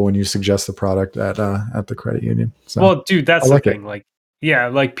helping people when you suggest the product at the credit union. So, well, dude, that's the thing. Like, yeah,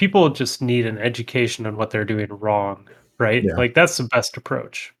 like people just need an education on what they're doing wrong. Right? Yeah. Like that's the best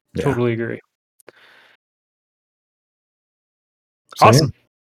approach. Yeah. Totally agree. Awesome.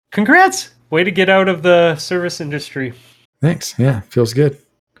 Congrats. Way to get out of the service industry. Thanks. Yeah. Feels good.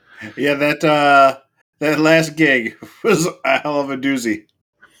 Yeah. That last gig was a hell of a doozy.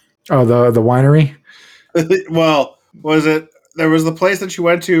 Oh, the winery? Well, was it? There was the place that you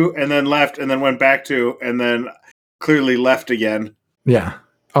went to and then left and then went back to and then clearly left again. Yeah.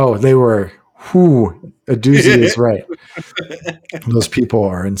 Oh, they were... a doozy is right. Those people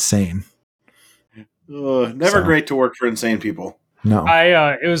are insane. Never great to work for insane people. No.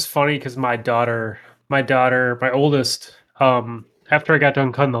 It was funny because my oldest, after I got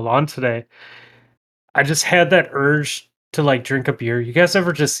done cutting the lawn today, I just had that urge to like drink a beer. You guys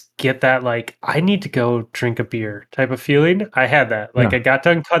ever just get that like I need to go drink a beer type of feeling? I had that. Like I got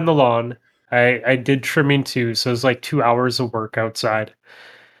done cutting the lawn. I did trimming too, so it was like 2 hours of work outside.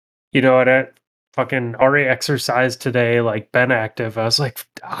 And I fucking already exercised today, like been active. I was like,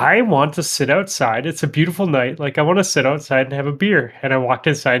 I want to sit outside. It's a beautiful night. Like I want to sit outside and have a beer. And I walked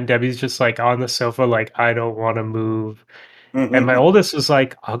inside and Debbie's just like on the sofa, like, I don't want to move. And my oldest was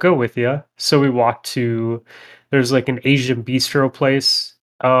like, I'll go with you. So we walked to, there's like an Asian bistro place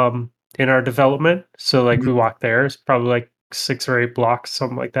in our development. So like we walked there. It's probably like 6 or 8 blocks,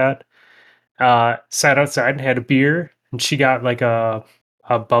 something like that. Sat outside and had a beer. And she got like a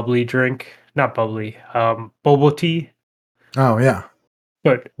bubbly drink. Not bubbly, boba tea. Oh yeah,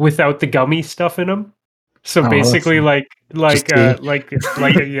 but without the gummy stuff in them. So basically, like a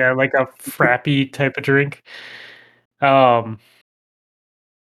frappy type of drink.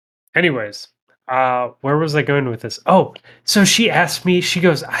 anyways, where was I going with this? Oh, so she asked me, she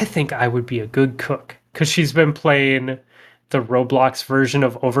goes, I think I would be a good cook because she's been playing the Roblox version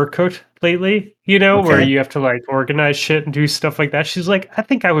of Overcooked lately, where Okay. you have to like organize shit and do stuff like that. She's like, I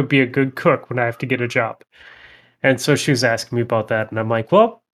think I would be a good cook when I have to get a job. And so she was asking me about that. And I'm like,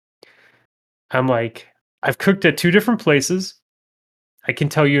 I've cooked at 2 different places. I can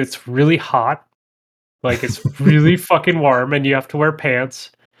tell you it's really hot. Like it's really fucking warm and you have to wear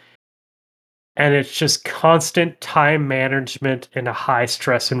pants. And it's just constant time management in a high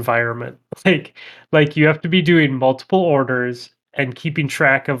stress environment. Like you have to be doing multiple orders and keeping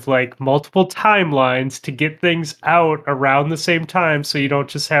track of like multiple timelines to get things out around the same time so you don't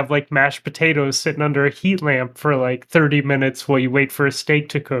just have like mashed potatoes sitting under a heat lamp for like 30 minutes while you wait for a steak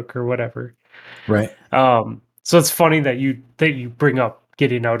to cook or whatever. Right. So it's funny that you bring up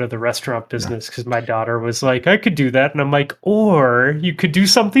getting out of the restaurant business because my daughter was like, I could do that, and I'm like, or you could do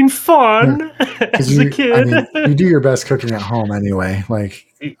something fun as a kid. You do your best cooking at home anyway. Like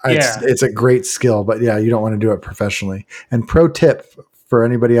Yeah. it's a great skill, but yeah, you don't want to do it professionally. And pro tip for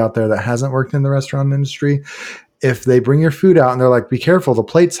anybody out there that hasn't worked in the restaurant industry, if they bring your food out and they're like, be careful, the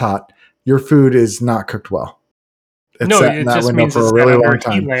plate's hot, your food is not cooked well. It's sat in it that just window means for it's a really got under long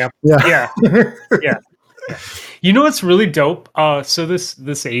a heat time. lamp. Yeah. Yeah. You know what's really dope? So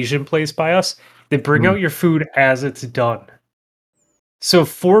this Asian place by us, they bring out your food as it's done. So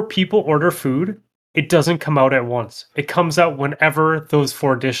 4 people order food, it doesn't come out at once. It comes out whenever those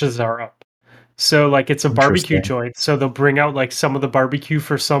 4 dishes are up. So like it's a barbecue Interesting. joint, so they'll bring out like some of the barbecue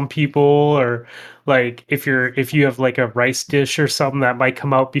for some people, or like if you have like a rice dish or something that might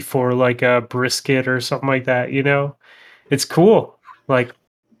come out before like a brisket or something like that. It's cool. Like,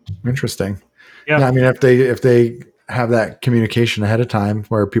 Interesting. yeah. Yeah, I mean, if they have that communication ahead of time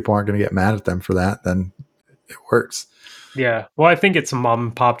where people aren't going to get mad at them for that, then it works. Yeah. Well, I think it's a mom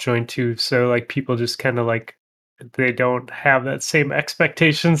and pop joint too. So like people just kind of like they don't have that same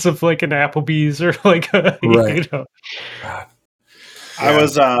expectations of like an Applebee's or like a, Right. I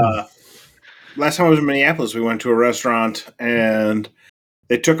was last time I was in Minneapolis, we went to a restaurant and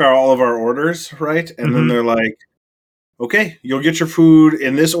they took all of our orders, right? And then they're like, okay, you'll get your food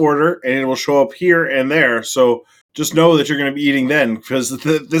in this order and it will show up here and there. So just know that you're going to be eating then because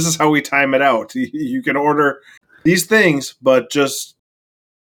this is how we time it out. You can order these things, but just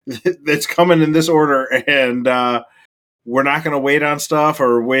it's coming in this order and we're not going to wait on stuff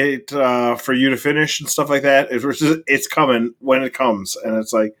or wait for you to finish and stuff like that. It's coming when it comes. And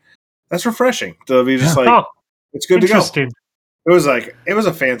it's like, that's refreshing to be just like, it's good to go. It was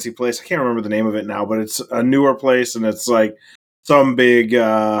a fancy place. I can't remember the name of it now, but it's a newer place and it's like some big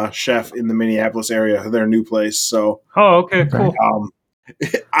chef in the Minneapolis area, their new place. So, okay, cool.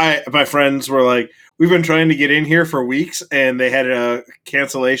 My friends were like, we've been trying to get in here for weeks and they had a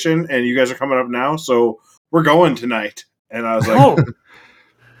cancellation and you guys are coming up now. So we're going tonight. And I was like,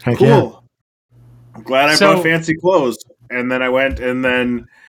 cool. Yeah. I'm glad I brought fancy clothes. And then I went and then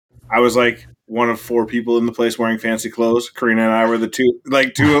I was like one of 4 people in the place wearing fancy clothes. Karina and I were the two of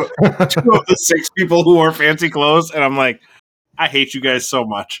the 6 people who wore fancy clothes. And I'm like, I hate you guys so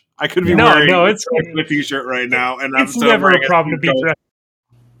much. I could be wearing a t-shirt right now. And I'm still never a problem to be dressed.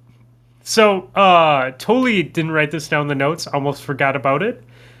 So, totally didn't write this down in the notes. Almost forgot about it.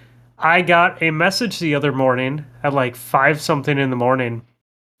 I got a message the other morning at like 5 something in the morning.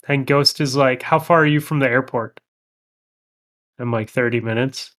 And Ghost is like, how far are you from the airport? I'm like, 30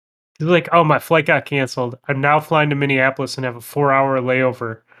 minutes. He's like, oh, my flight got canceled. I'm now flying to Minneapolis and have a 4-hour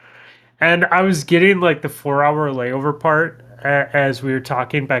layover. And I was getting like the 4-hour layover part as we were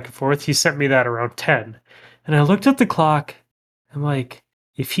talking back and forth. He sent me that around 10. And I looked at the clock. I'm like,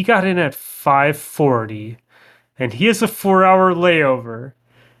 if he got in at 5:40 and he has a 4-hour layover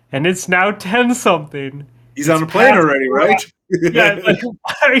and it's now 10 something. He's on a plane already, right? Yeah, like,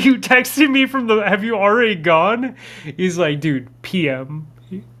 are you texting me from have you already gone? He's like, dude, PM,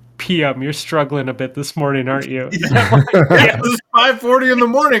 you're struggling a bit this morning, aren't you? Yeah, it's 5:40 in the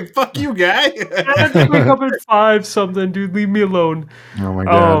morning. Fuck you, guy. I had to wake up at 5 something, dude. Leave me alone. Oh my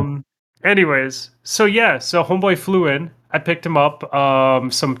god. Anyways, so homeboy flew in. I picked him up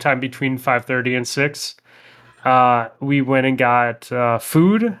sometime between 5:30 and 6. We went and got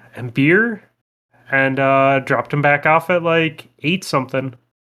food and beer and dropped him back off at like 8 something.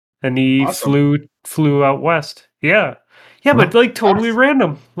 And he flew out west. Yeah. Yeah, but like totally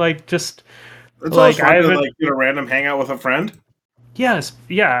random. Like just it's like I haven't like get a random hangout with a friend. Yes.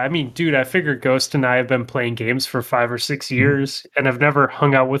 Yeah. I mean, dude, I figured Ghost and I have been playing games for 5 or 6 years and I've never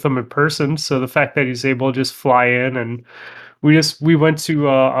hung out with him in person. So the fact that he's able to just fly in and we went to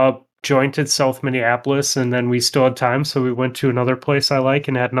a joint in South Minneapolis, and then we still had time, so we went to another place I like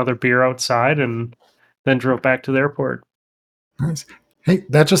and had another beer outside, and then drove back to the airport. Nice. Hey,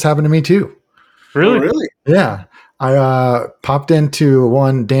 that just happened to me too. Really? Oh, really? Yeah. I popped into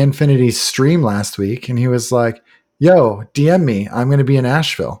one Dan Finity's stream last week, and he was like, yo, DM me. I'm going to be in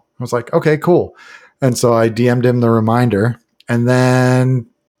Asheville. I was like, okay, cool. And so I DM'd him the reminder. And then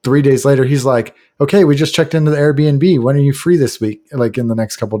 3 days later, he's like, okay, we just checked into the Airbnb. When are you free this week? Like in the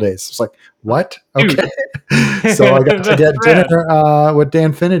next couple of days. It's like, what? Dude. Okay. So I got to get dinner with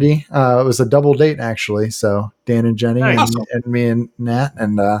Dan Finity. It was a double date, actually. So Dan and Jenny Nice. and me and Nat,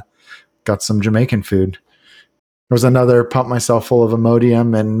 and got some Jamaican food. It was another pump myself full of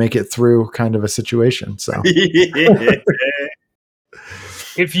Imodium and make it through kind of a situation. So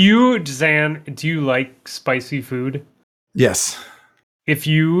If you, Zan, do you like spicy food? yes. If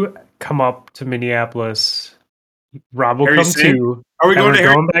you come up to Minneapolis, Rob will Harry's come Sink? too. Are we and going we're to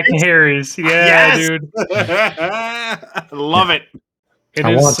Harry's going back to Sink? Harry's. Yeah, Yes! dude. Love it. It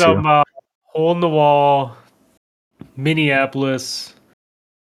I is want to. some hole in the wall, Minneapolis,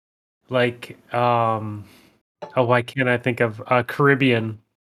 like why can't I think of Caribbean?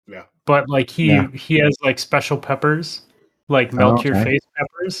 Yeah. But like he has like special peppers, like melt your Okay. face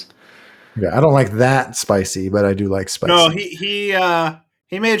peppers. Yeah, I don't like that spicy, but I do like spicy. No,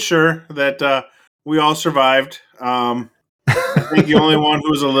 he made sure that we all survived. I think the only one who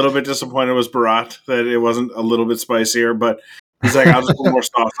was a little bit disappointed was Barat that it wasn't a little bit spicier, but he's like, I'll just put more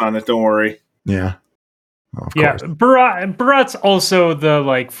sauce on it. Don't worry. Yeah. Oh, of Yeah, course. Barat's also the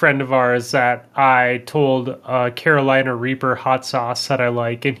like friend of ours that I told Carolina Reaper hot sauce that I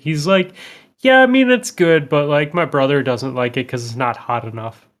like, and he's like, yeah, I mean it's good, but like my brother doesn't like it because it's not hot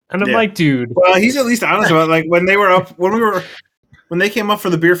enough. And I'm Yeah. like, dude, Well, he's at least honest about it. Like when they came up for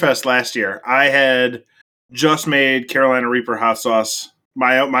the beer fest last year, I had just made Carolina Reaper hot sauce,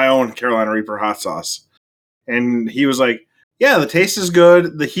 my own Carolina Reaper hot sauce, and he was like, "Yeah, the taste is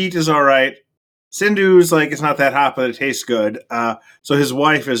good, the heat is all right. Sindhu's like it's not that hot, but it tastes good." So his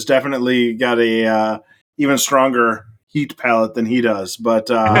wife has definitely got a even stronger heat palate than he does, but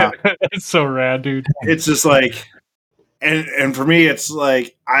it's so rad, dude. it's just like. And for me, it's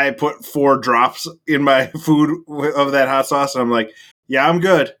like I put 4 drops in my food of that hot sauce, and I'm like, yeah, I'm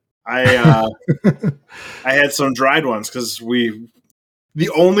good. I had some dried ones because the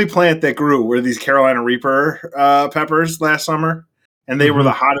only plant that grew were these Carolina Reaper peppers last summer, and they were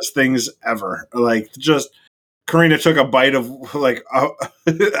the hottest things ever. Like just Karina took a bite of like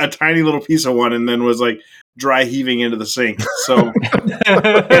a tiny little piece of one, and then was like dry heaving into the sink. So like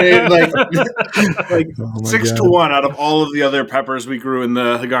Oh my 6 God. to 1 out of all of the other peppers we grew in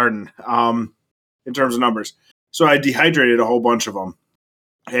the garden, in terms of numbers. So I dehydrated a whole bunch of them,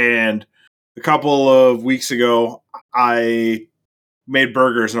 and a couple of weeks ago I made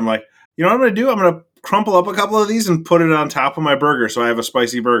burgers, and I'm like, you know what I'm going to do? I'm going to crumple up a couple of these and put it on top of my burger, so I have a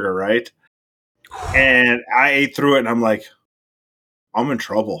spicy burger, right? And I ate through it, and I'm like, I'm in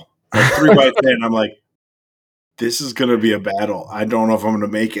trouble. Like 3 bites in, I'm like, this is going to be a battle. I don't know if I'm going to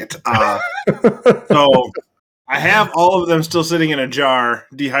make it. So I have all of them still sitting in a jar,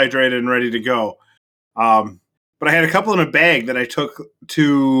 dehydrated and ready to go. But I had a couple in a bag that I took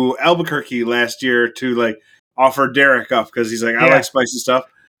to Albuquerque last year to like offer Derek up because he's like, I like spicy stuff.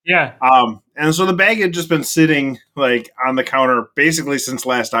 Yeah. And so the bag had just been sitting like on the counter basically since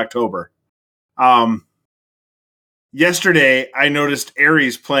last October. Yesterday I noticed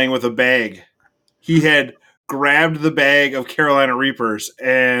Aries playing with a bag. He had grabbed the bag of Carolina Reapers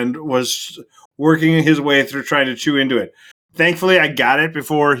and was working his way through trying to chew into it. Thankfully, I got it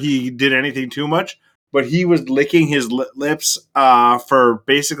before he did anything too much, but he was licking his lips for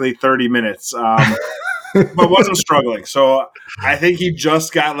basically 30 minutes, but wasn't struggling. So I think he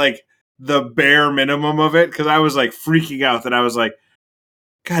just got like the bare minimum of it because I was like freaking out that I was like,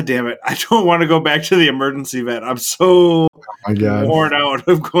 God damn it, I don't want to go back to the emergency vet. I'm so worn out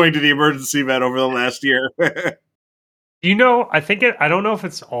of going to the emergency vet over the last year. You know, I don't know if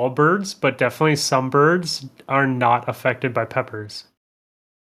it's all birds, but definitely some birds are not affected by peppers.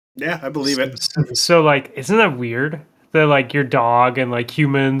 Yeah, I believe it. So like, isn't that weird? That like your dog and like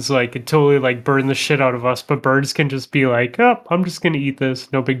humans like could totally like burn the shit out of us, but birds can just be like, oh, I'm just gonna eat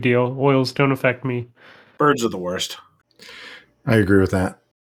this, no big deal. Oils don't affect me. Birds are the worst. I agree with that.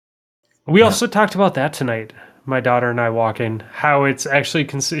 We also talked about that tonight. My daughter and I walking, how it's actually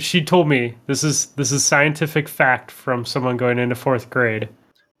she told me this is scientific fact from someone going into 4th grade.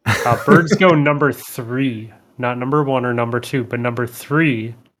 Birds go number 3, not number 1 or number 2, but number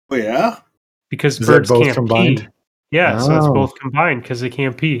 3. Oh yeah, because Is birds that both can't combined? pee. Yeah, so it's Oh. both combined because they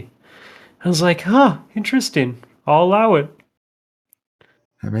can't pee. I was like, huh, interesting. I'll allow it.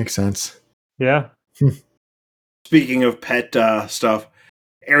 That makes sense. Yeah. Speaking of pet stuff,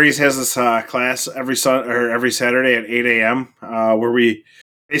 Aries has this class every Saturday at 8 a.m. Where we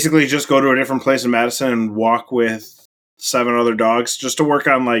basically just go to a different place in Madison and walk with 7 other dogs just to work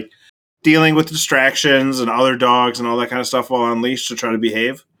on like dealing with distractions and other dogs and all that kind of stuff while on leash to try to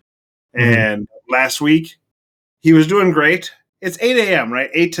behave. And last week, he was doing great. It's 8 a.m., right?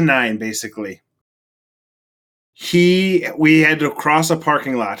 8 to 9, basically. We had to cross a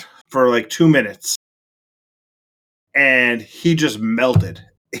parking lot for like 2 minutes. And he just melted.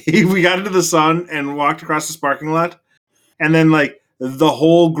 We got into the sun and walked across this parking lot. And then like the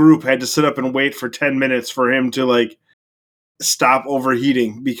whole group had to sit up and wait for 10 minutes for him to like stop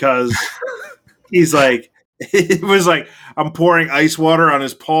overheating because he's like, it was like I'm pouring ice water on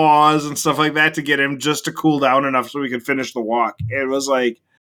his paws and stuff like that to get him just to cool down enough so we could finish the walk. It was like,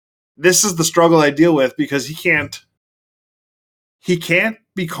 this is the struggle I deal with because he can't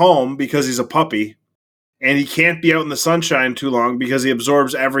be calm because he's a puppy, and he can't be out in the sunshine too long because he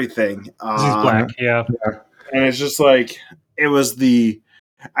absorbs everything. He's black, yeah. And it's just like,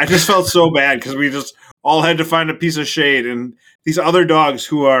 I just felt so bad because we just all had to find a piece of shade, and these other dogs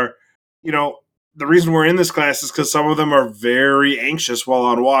who are, you know, the reason we're in this class is because some of them are very anxious while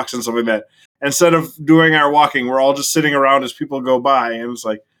on walks and stuff like that. Instead of doing our walking, we're all just sitting around as people go by. And it's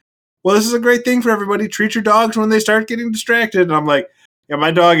like, well, this is a great thing for everybody. Treat your dogs when they start getting distracted. And I'm like, yeah,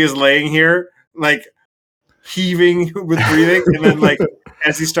 my dog is laying here, like heaving with breathing. And then like,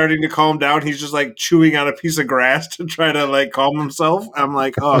 as he's starting to calm down, he's just like chewing on a piece of grass to try to like calm himself. I'm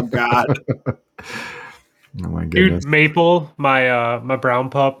like, oh God. Oh my goodness. Dude, Maple, my brown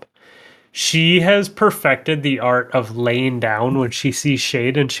pup, she has perfected the art of laying down when she sees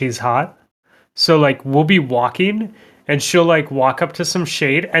shade and she's hot. So like we'll be walking and she'll like walk up to some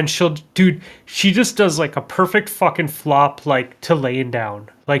shade and she just does like a perfect fucking flop like to laying down.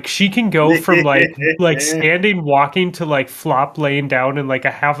 Like she can go from like standing walking to like flop laying down in like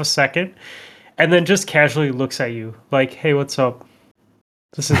a half a second and then just casually looks at you like, hey, what's up?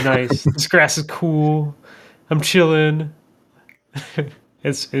 This is nice. This grass is cool. I'm chilling.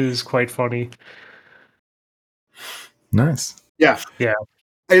 It is quite funny. Nice. Yeah. Yeah.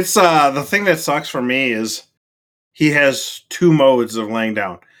 It's the thing that sucks for me is he has 2 modes of laying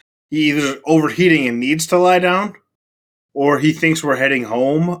down. He either overheating and needs to lie down, or he thinks we're heading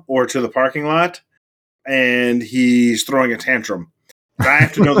home or to the parking lot, and he's throwing a tantrum. And I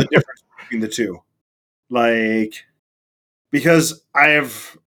have to know the difference between the two. Like, because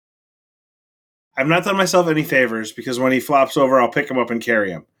I've not done myself any favors because when he flops over, I'll pick him up and carry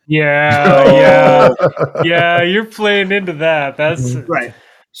him. Yeah, yeah, you're playing into that. That's right.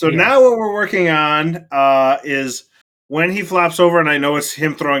 So now what we're working on is when he flops over and I know it's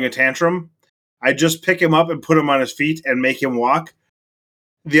him throwing a tantrum, I just pick him up and put him on his feet and make him walk.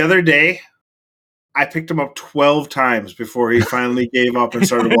 The other day, I picked him up 12 times before he finally gave up and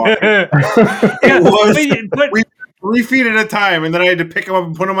started walking. We 3 feet at a time, and then I had to pick him up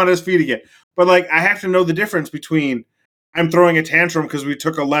and put him on his feet again. But like, I have to know the difference between I'm throwing a tantrum because we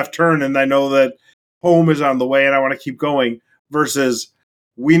took a left turn and I know that home is on the way and I want to keep going versus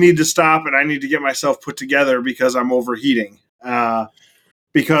we need to stop and I need to get myself put together because I'm overheating. And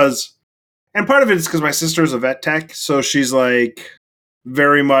part of it is because my sister is a vet tech, so she's like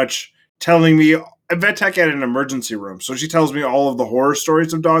very much telling me a vet tech at an emergency room. So she tells me all of the horror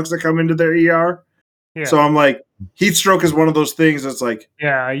stories of dogs that come into their ER. Yeah. So I'm like, heat stroke is one of and that's like,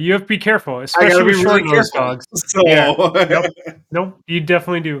 yeah, you have to be careful, especially with short-nosed dogs. So. Yeah. Nope, you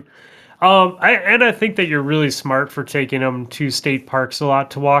definitely do. I think that you're really smart for taking them to state parks a lot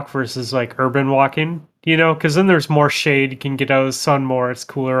to walk versus like urban walking. You know, because then there's more shade. You can get out of the sun more. It's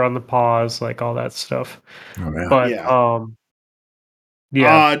cooler on the paws, like all that stuff. Oh,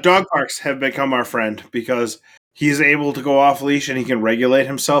 yeah. But dog parks have become our friend because he's able to go off leash and he can regulate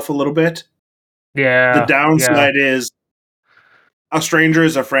himself a little bit. Yeah. The downside is a stranger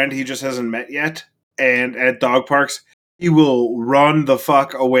is a friend he just hasn't met yet. And at dog parks, he will run the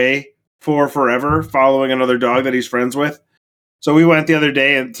fuck away for forever following another dog that he's friends with. So we went the other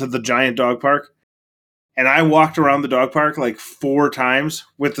day to the giant dog park. And I walked around the dog park like 4 times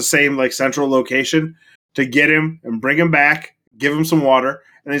with the same like central location to get him and bring him back, give him some water.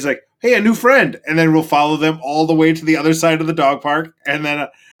 And he's like, hey, a new friend. And then we'll follow them all the way to the other side of the dog park. And then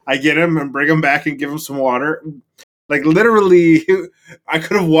I get him and bring him back and give him some water. Like literally, I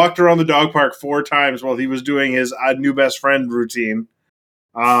could have walked around the dog park 4 times while he was doing his new best friend routine.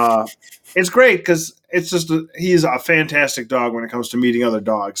 It's great because it's just he's a fantastic dog when it comes to meeting other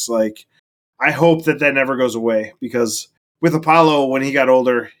dogs. Like, I hope that never goes away because with Apollo, when he got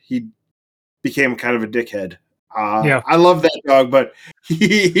older, he became kind of a dickhead. I love that dog, but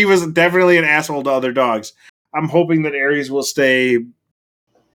he was definitely an asshole to other dogs. I'm hoping that Aries will stay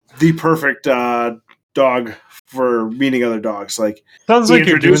the perfect dog for meeting other dogs. Like, Sounds he like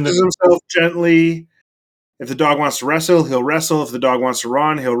you're doing introduces himself gently. If the dog wants to wrestle, he'll wrestle. If the dog wants to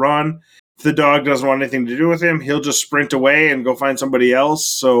run, he'll run. If the dog doesn't want anything to do with him, he'll just sprint away and go find somebody else.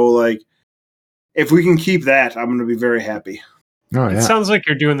 So, like, if we can keep that, I'm going to be very happy. Oh It yeah. sounds like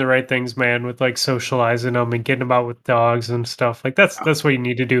you're doing the right things, man, with like socializing them and getting them out with dogs and stuff. Like that's what you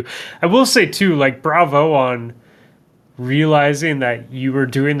need to do. I will say too, like bravo on realizing that you were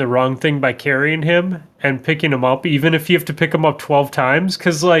doing the wrong thing by carrying him and picking him up, even if you have to pick him up 12 times,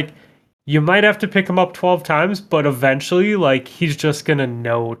 because like you might have to pick him up 12 times, but eventually like he's just gonna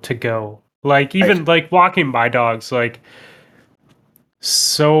know to go. Like even like walking by dogs, like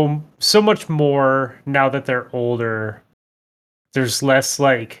so much more now that they're older. There's less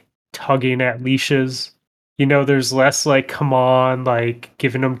like tugging at leashes. You know, there's less like come on, like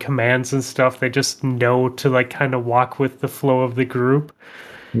giving them commands and stuff. They just know to like kind of walk with the flow of the group.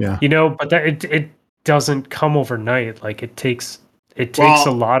 Yeah. You know, but that it doesn't come overnight. Like it takes a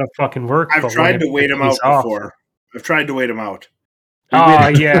Well, lot of fucking work. I've but tried when to it wait him pays out off- before. I've tried to wait him out. Oh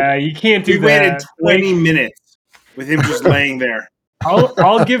yeah, you can't do We waited that. 20 Like, minutes with him just laying there.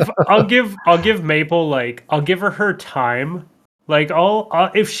 I'll give Maple like I'll give her time. Like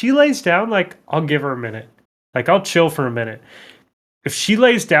I'll if she lays down, like I'll give her a minute. Like I'll chill for a minute. If she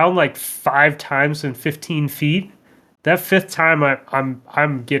lays down like 5 times in 15 feet, that 5th time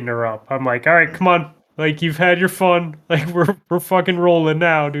I'm getting her up. I'm like, all right, come on. Like you've had your fun. Like we're fucking rolling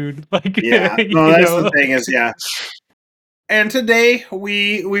now, dude. Like Yeah. No, that's the thing is, yeah. And today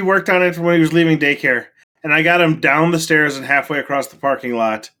we worked on it from when he was leaving daycare. And I got him down the stairs and halfway across the parking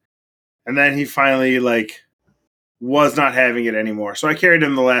lot. And then he finally like was not having it anymore. So I carried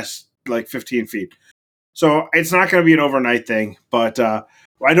him the last like 15 feet. So it's not going to be an overnight thing, but I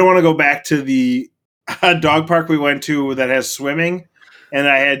don't want to go back to the dog park we went to that has swimming, and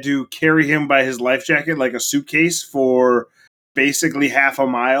I had to carry him by his life jacket like a suitcase for basically half a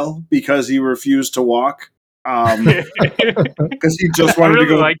mile because he refused to walk. Because he just I wanted really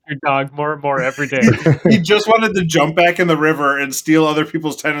to go. like your dog more and more every day. He just wanted to jump back in the river and steal other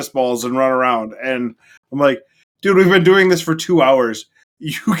people's tennis balls and run around. And I'm like, dude, we've been doing this for 2 hours.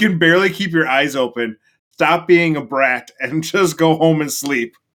 You can barely keep your eyes open. Stop being a brat and just go home and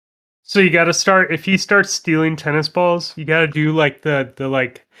sleep. So you got to start if he starts stealing tennis balls, you got to do like the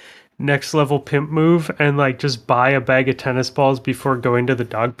like next level pimp move and like just buy a bag of tennis balls before going to the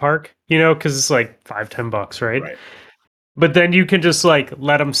dog park, you know, cuz it's like $5-10, right? Right. But then you can just like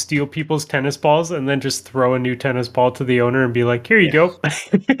let them steal people's tennis balls and then just throw a new tennis ball to the owner and be like, "Here you go."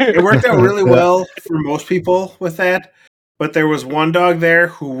 It worked out really well for most people with that. But there was one dog there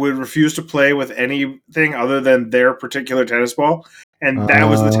who would refuse to play with anything other than their particular tennis ball. And that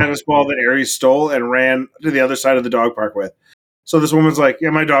was the tennis ball that Aries stole and ran to the other side of the dog park with. So this woman's like, yeah,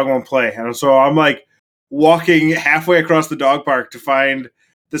 my dog won't play. And so I'm like walking halfway across the dog park to find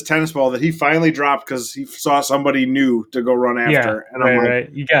this tennis ball that he finally dropped because he saw somebody new to go run after. Yeah, and I'm like,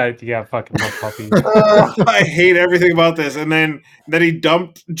 right. You got fucking love puppies. I hate everything about this. And then he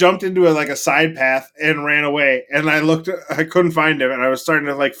jumped into a side path and ran away. And I couldn't find him, and I was starting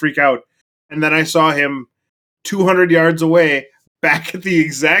to like freak out. And then I saw him 200 yards away, back at the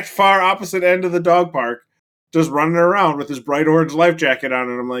exact far opposite end of the dog park, just running around with his bright orange life jacket on.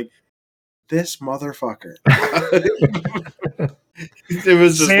 And I'm like, this motherfucker. It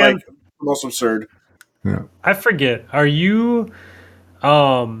was just Sam, like the most absurd. Yeah. I forget. Are you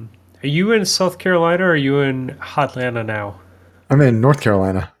in South Carolina or are you in Hotlanta now? I'm in North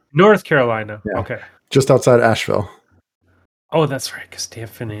Carolina, North Carolina. Yeah. Okay. just outside Asheville. Oh, that's right. Because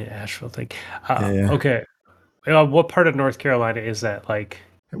Stanford and Asheville thing. Yeah. Okay. What part of North Carolina is that? Like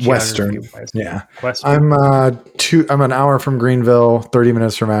Western. geography-wise? Yeah. Western. I'm an hour from Greenville, 30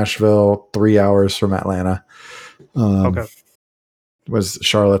 minutes from Asheville, 3 hours from Atlanta. Okay. Was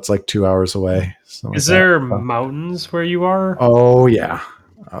Charlotte's like 2 hours away. Is there mountains where you are? Oh yeah.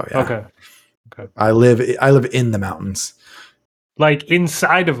 Okay. I live in the mountains. Like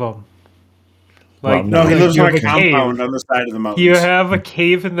inside of them. Like Well, No, he Like lives you on have a a cave. compound on the side of the mountains. You have a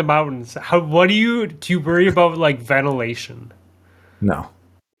cave in the mountains. What do you worry about like ventilation? No.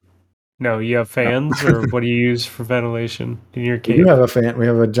 No, you have fans, or what do you use for ventilation in your We cave? do have a fan. We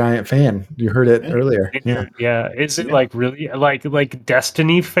have a giant fan. You heard it earlier. Yeah. Is it like really like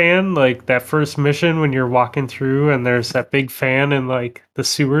Destiny fan, like that first mission when you're walking through and there's that big fan in like the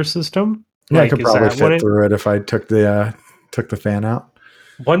sewer system? Yeah, I Like, could is probably that what fit through it if I took the fan out.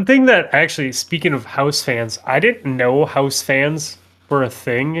 One thing that actually, speaking of house fans, I didn't know house fans were a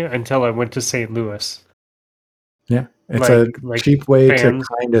thing until I went to St. Louis. It's a cheap way fans.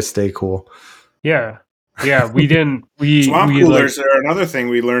 to kind of stay cool. Yeah. We didn't. Swamp we coolers are another thing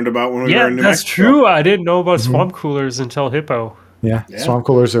we learned about when we were in New that's Mexico. true. I didn't know about Mhm. swamp coolers until Hippo. Yeah, swamp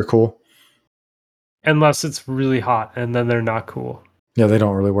coolers are cool. Unless it's really hot, and then they're not cool. Yeah, they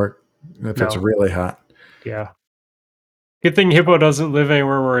don't really work if it's No. really hot. Yeah. Good thing Hippo doesn't live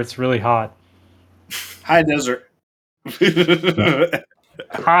anywhere where it's really hot. High desert.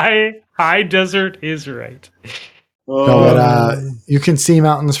 High desert is right. No, but you can see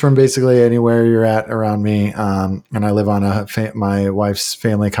mountains from basically anywhere you're at around me. And I live on my wife's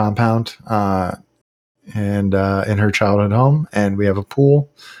family compound and in her childhood home, and we have a pool,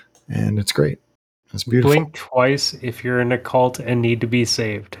 and it's great. It's beautiful. Blink twice if you're in a cult and need to be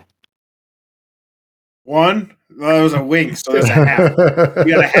saved. One, well, that was a wink, so that's a half.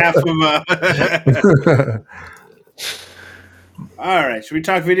 You got a half of All right, should we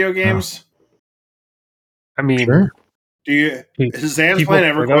talk video games? I mean, Sure. Zan's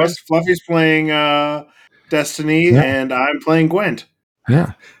playing EverQuest, Fluffy's playing Destiny, and I'm playing Gwent.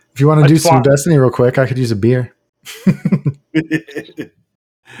 Yeah. If you want to do some Destiny real quick, I could use a beer.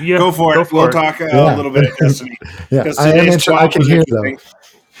 Yeah, go for it. We'll talk a little bit of Destiny. Yeah, I can hear though.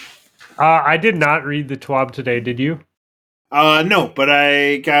 I did not read the TWAB today. Did you? No, but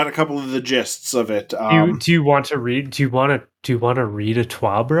I got a couple of the gists of it. Do you want to read? Do you want to read a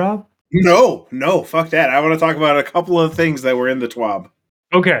TWAB, Rob? No, fuck that. I want to talk about a couple of things that were in the TWAB.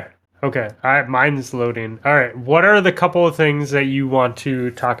 Okay. Mine's loading. All right. What are the couple of things that you want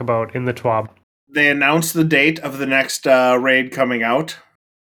to talk about in the TWAB? They announced the date of the next raid coming out.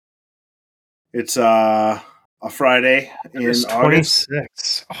 It's a Friday in August.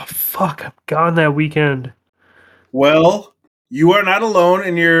 26. Oh, fuck. I'm gone that weekend. Well, you are not alone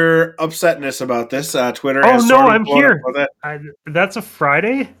in your upsetness about this. Twitter. Oh, no, I'm here. That's a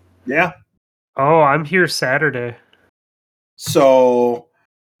Friday? Yeah. Oh, I'm here Saturday. So,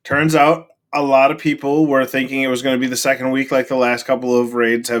 turns out a lot of people were thinking it was going to be the second week like the last couple of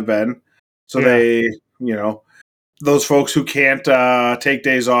raids have been. So they, those folks who can't take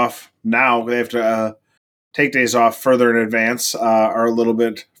days off now, they have to take days off further in advance, are a little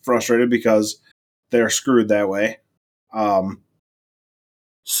bit frustrated because they're screwed that way.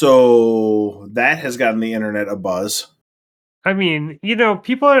 So that has gotten the internet abuzz. I mean,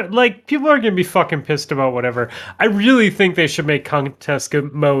 people are going to be fucking pissed about whatever. I really think they should make contest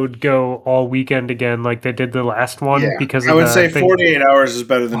mode go all weekend again, like they did the last one. Yeah, because I would say 48 hours is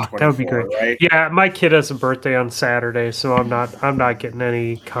better than 24. That would be great, right? Yeah, my kid has a birthday on Saturday, so I'm not getting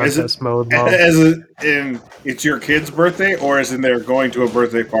any contest mode. It's your kid's birthday, or is it they're going to a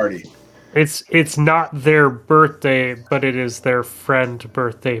birthday party? It's not their birthday, but it is their friend's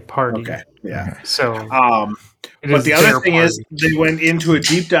birthday party. Okay, yeah. So, but the other thing is, they went into a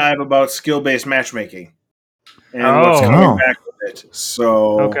deep dive about skill-based matchmaking and what's coming back with it.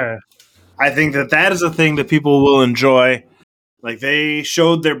 So, I think that is a thing that people will enjoy. Like, they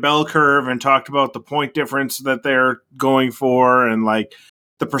showed their bell curve and talked about the point difference that they're going for, and like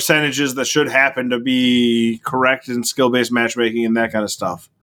the percentages that should happen to be correct in skill-based matchmaking and that kind of stuff.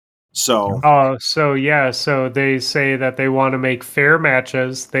 So they say that they want to make fair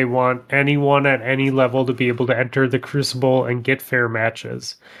matches. They want anyone at any level to be able to enter the Crucible and get fair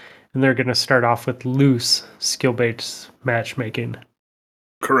matches. And they're going to start off with loose skill-based matchmaking.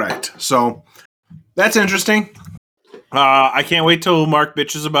 Correct. So that's interesting. I can't wait till Mark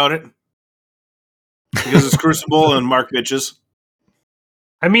bitches about it. Because it's Crucible and Mark bitches.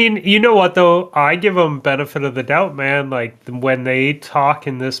 I mean, you know what, though? I give them benefit of the doubt, man. Like, when they talk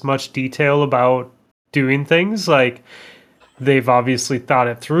in this much detail about doing things, like, they've obviously thought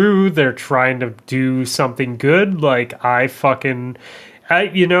it through. They're trying to do something good. Like, as someone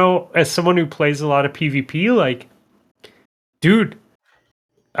who plays a lot of PvP, like, dude,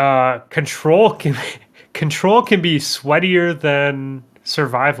 control can be sweatier than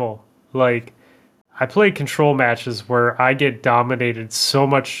survival. Like, I play control matches where I get dominated so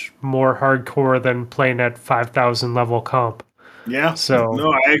much more hardcore than playing at 5,000 level comp. Yeah. So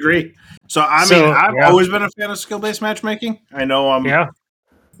no, I agree. So I've always been a fan of skill-based matchmaking. I know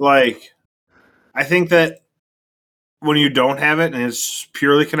I think that when you don't have it and it's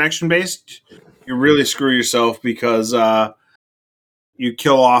purely connection-based, you really screw yourself because you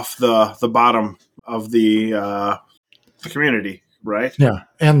kill off the bottom of the community. Right. Yeah,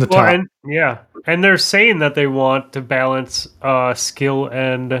 and the top. And they're saying that they want to balance skill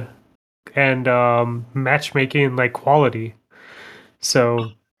and matchmaking like quality.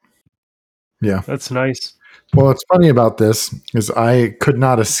 So yeah, that's nice. Well, what's funny about this is I could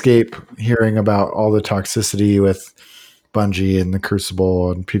not escape hearing about all the toxicity with Bungie and the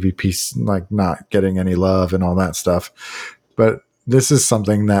Crucible and PvP like not getting any love and all that stuff. But this is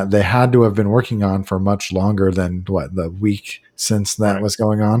something that they had to have been working on for much longer than the week since that was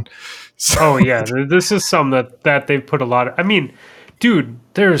going on. So, Oh yeah, this is some that they've put a lot of. I mean, dude,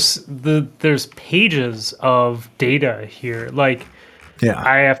 there's pages of data here. Like, yeah,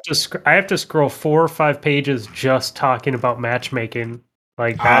 I have to scroll 4 or 5 pages just talking about matchmaking.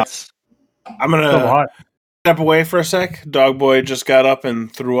 Like that's I'm a gonna lot. step away for a sec. Dog boy just got up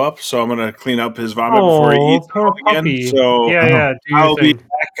and threw up, so I'm gonna clean up his vomit before he eats poor it all again. puppy. So Yeah, do your I'll be thing.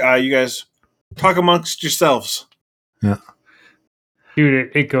 back. You guys talk amongst yourselves. yeah.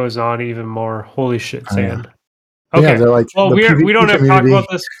 Dude, it goes on even more. Holy shit, Oh, yeah. Sand. Yeah, Okay. they're like Well, the we PvP don't have to talk community.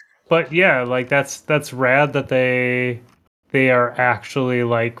 about this, but yeah, like that's rad that they are actually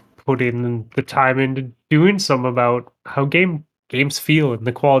like putting the time into doing some about how games feel and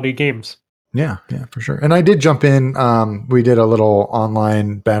the quality of games. Yeah, for sure. And I did jump in. We did a little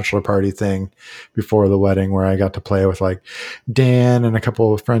online bachelor party thing before the wedding where I got to play with like Dan and a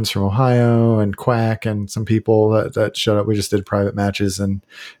couple of friends from Ohio and Quack and some people that showed up. We just did private matches and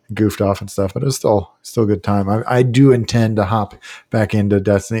goofed off and stuff, but it was still a good time. I do intend to hop back into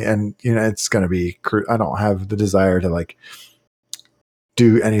Destiny, and it's going to be. I don't have the desire to like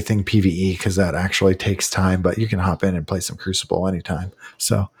do anything PvE because that actually takes time, but you can hop in and play some Crucible anytime.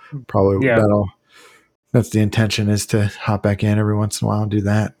 So probably that's the intention, is to hop back in every once in a while and do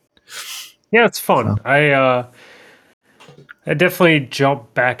that. Yeah, it's fun. So. I definitely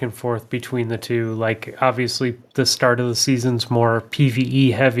jump back and forth between the two. Like obviously the start of the season's more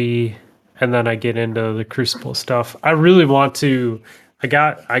PvE heavy, and then I get into the Crucible stuff. I really want to. I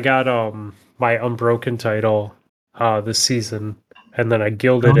got my Unbroken title this season, and then I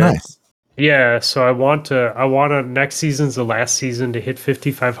gilded it. Nice. Yeah, so I want to next season's the last season to hit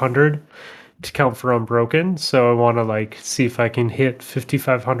 5,500 to count for Unbroken. So I want to like see if I can hit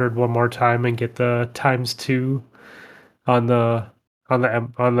 5,500 one more time and get the ×2 on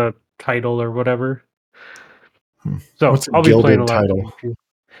the title or whatever. So What's a I'll be playing a gilded lot. title?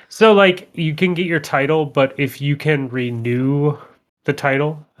 So like you can get your title, but if you can renew the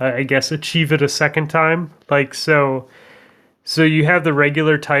title, I guess achieve it a second time. Like so you have the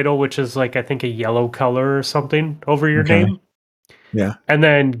regular title, which is like I think a yellow color or something over your name. Yeah. And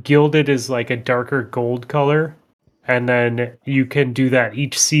then gilded is like a darker gold color. And then you can do that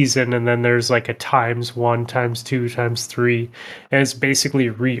each season, and then there's like a ×1, ×2, ×3, and it's basically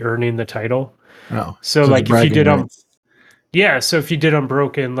re-earning the title. Oh, so like if you did rights. so if you did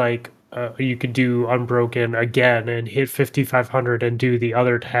Unbroken, like you could do Unbroken again and hit 5,500 and do the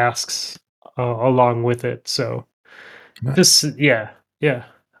other tasks along with it. So nice. yeah.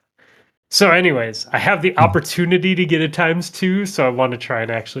 So anyways, I have the opportunity to get a ×2, so I want to try and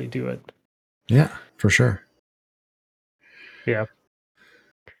actually do it. Yeah, for sure. Yeah.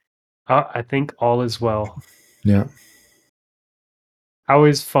 I think all is well. Yeah.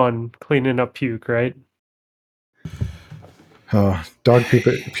 Always fun cleaning up puke, right? Oh, dog puke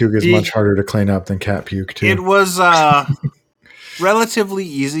is much harder to clean up than cat puke too. It was relatively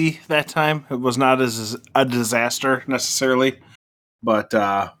easy that time. It was not as a disaster necessarily, but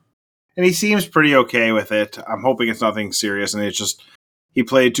and he seems pretty okay with it. I'm hoping it's nothing serious, and it's just he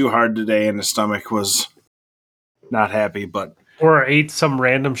played too hard today, and his stomach was not happy. But or ate some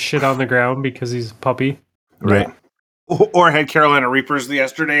random shit on the ground because he's a puppy, right? Yeah. Or had Carolina Reapers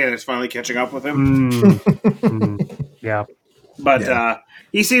yesterday, and it's finally catching up with him. Yeah. But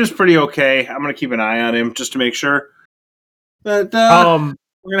he seems pretty okay. I'm going to keep an eye on him just to make sure. But we're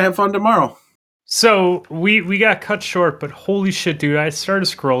going to have fun tomorrow. So we got cut short, but holy shit, dude! I started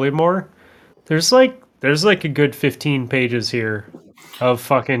scrolling more. There's like a good 15 pages here of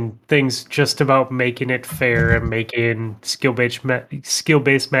fucking things just about making it fair and making skill-based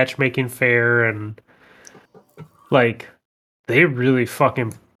matchmaking fair, and like they really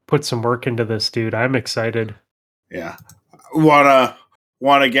fucking put some work into this, dude. I'm excited. Yeah.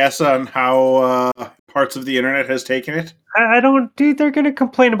 Wanna guess on how parts of the internet has taken it? I don't, dude. They're gonna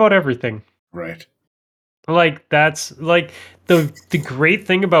complain about everything. Right. Like that's like the great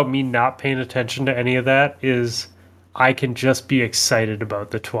thing about me not paying attention to any of that is I can just be excited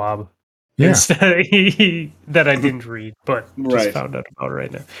about the TWAB instead that I didn't read, but just found out about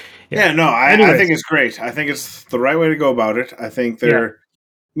right now. I think it's great. I think it's the right way to go about it. I think there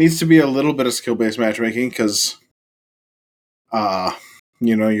needs to be a little bit of skill-based matchmaking because,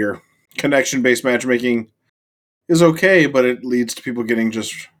 your connection-based matchmaking is okay, but it leads to people getting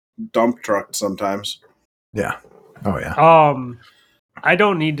just dump trucked sometimes. Yeah. Oh yeah. I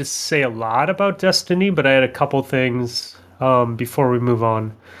don't need to say a lot about Destiny, but I had a couple things before we move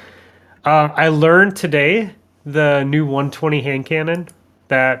on. I learned today the new 120 hand cannon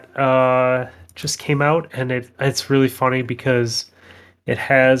that just came out, and it's really funny because it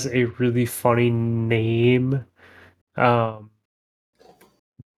has a really funny name. What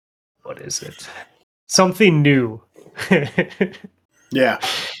is it? Something new. Yeah.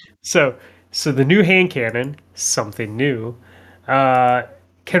 So the new hand cannon, something new,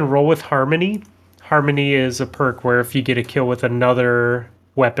 can roll with Harmony. Harmony is a perk where if you get a kill with another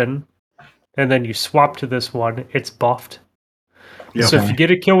weapon, and then you swap to this one, it's buffed. Yeah. So if you get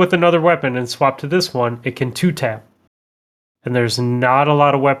a kill with another weapon and swap to this one, it can 2-tap. And there's not a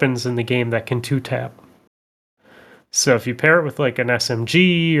lot of weapons in the game that can 2-tap. So if you pair it with like an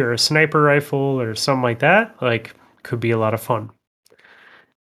SMG or a sniper rifle or something like that, like could be a lot of fun.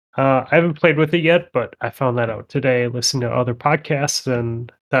 I haven't played with it yet, but I found that out today, listening to other podcasts, and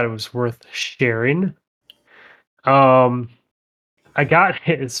thought it was worth sharing. It's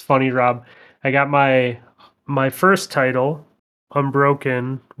funny, Rob. I got my first title,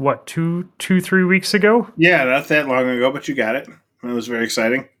 Unbroken, 3 weeks ago? Yeah, not that long ago, but you got it. It was very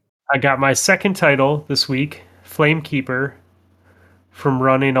exciting. I got my second title this week, Flamekeeper, from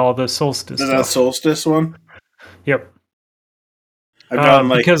running all the Solstice Is that stuff. Solstice one? Yep. I've done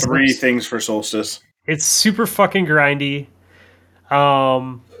like because 3 things for Solstice. It's super fucking grindy.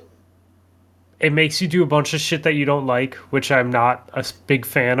 It makes you do a bunch of shit that you don't like, which I'm not a big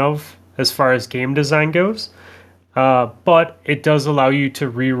fan of as far as game design goes. But it does allow you to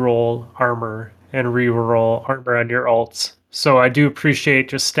reroll armor and reroll armor on your alts. So I do appreciate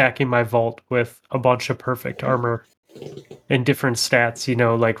just stacking my vault with a bunch of perfect armor and different stats, you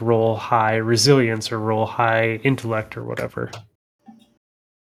know, like roll high resilience or roll high intellect or whatever.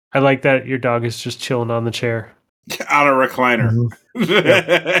 I like that your dog is just chilling on the chair. On a recliner.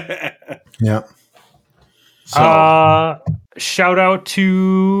 Mm-hmm. Yeah. So, shout out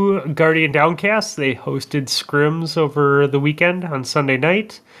to Guardian Downcast. They hosted scrims over the weekend on Sunday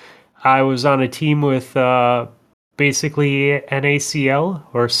night. I was on a team with basically NACL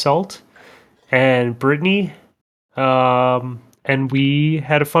or SALT and Brittany, and we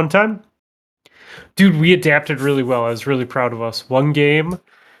had a fun time. Dude, we adapted really well. I was really proud of us. One game,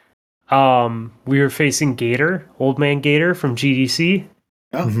 we were facing Gator, Old Man Gator from GDC,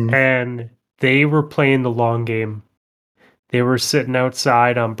 and they were playing the long game. They were sitting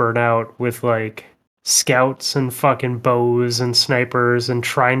outside on Burnout with like scouts and fucking bows and snipers and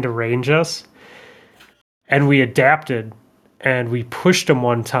trying to range us. And we adapted and we pushed them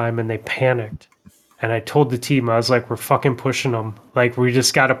one time and they panicked. And I told the team, I was like, we're fucking pushing them. Like, we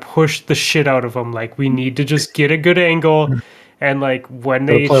just got to push the shit out of them. Like, we need to just get a good angle. And like when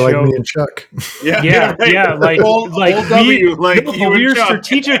they play show, like me and Chuck, yeah, like we were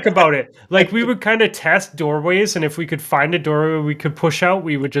strategic about it. Like we would kind of test doorways, and if we could find a doorway we could push out,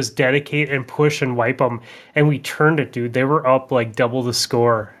 we would just dedicate and push and wipe them. And we turned it, dude. They were up like double the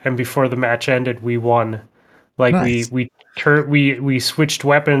score, and before the match ended, we won. Like nice. we switched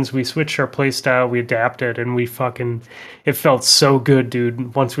weapons, we switched our play style, we adapted, and it felt so good,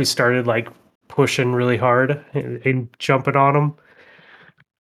 dude. Once we started like pushing really hard and jumping on them.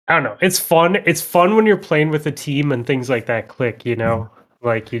 I don't know. It's fun. It's fun when you're playing with a team and things like that click, you know?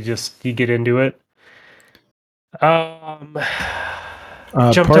 Like you get into it. Jumped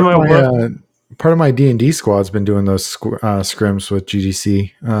in my work. Part of my D&D squad's been doing those scrims with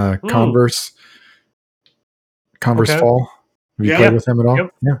GDC. Converse Fall. Have you played with him at all?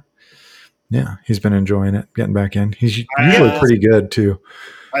 Yep. Yeah. He's been enjoying it, getting back in. He's usually pretty good too.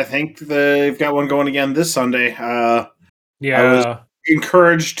 I think they've got one going again this Sunday. I was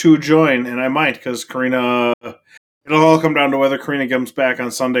encouraged to join, and I might, because Karina, it'll all come down to whether Karina comes back on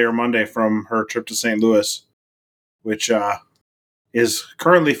Sunday or Monday from her trip to St. Louis, which is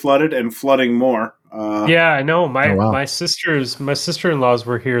currently flooded and flooding more. Yeah, I know. My sister-in-laws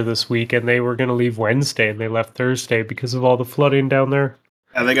were here this week, and they were going to leave Wednesday, and they left Thursday because of all the flooding down there.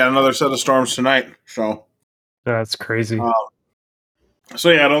 And they got another set of storms tonight, so that's crazy. So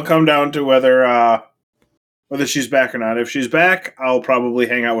yeah, it'll come down to whether she's back or not. If she's back, I'll probably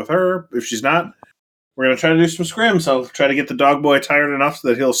hang out with her. If she's not, we're gonna try to do some scrims. I'll try to get the dog boy tired enough so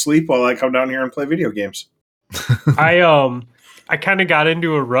that he'll sleep while I come down here and play video games. I kind of got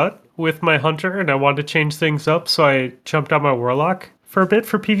into a rut with my hunter, and I wanted to change things up, so I jumped on my warlock for a bit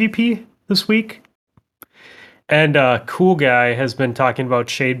for PvP this week. And Cool Guy has been talking about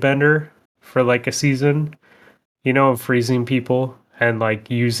Shadebender for like a season, you know, freezing people and like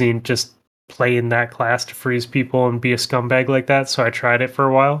just playing that class to freeze people and be a scumbag like that. So I tried it for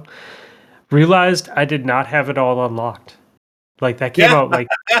a while. Realized I did not have it all unlocked. Like that came out like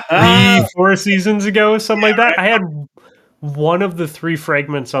 3-4 seasons ago, something like that. I had one of the 3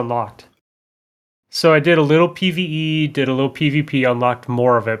 fragments unlocked. So I did a little PvE, did a little PvP, unlocked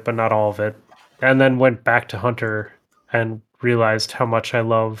more of it, but not all of it, and then went back to Hunter and realized how much I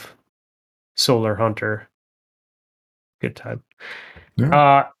love Solar Hunter. Good time.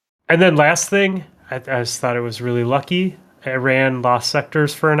 Yeah. And then last thing, I just thought it was really lucky. I ran Lost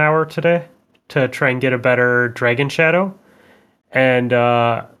Sectors for an hour today to try and get a better Dragon Shadow. And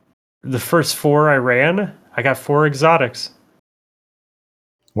the first 4 I ran, I got 4 exotics.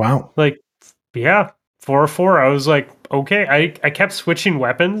 Wow. Like, yeah, 4 or 4. I was like, okay. I kept switching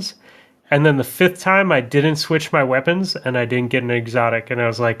weapons. And then the 5th time, I didn't switch my weapons and I didn't get an exotic. And I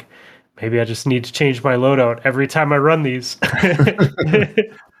was like, maybe I just need to change my loadout every time I run these.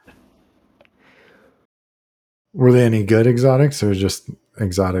 Were they any good exotics or just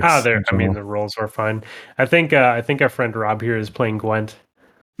exotics? The rolls were fine. I think our friend Rob here is playing Gwent.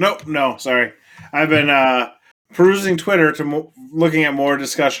 Nope, no, sorry. I've been perusing Twitter to looking at more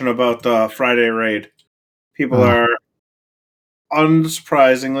discussion about the Friday raid. People are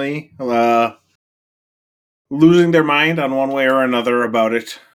unsurprisingly losing their mind on one way or another about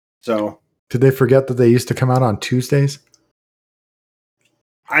it. So, did they forget that they used to come out on Tuesdays?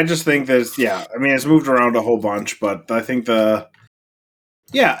 I just think that it's moved around a whole bunch, but I think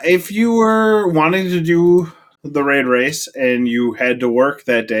if you were wanting to do the raid race and you had to work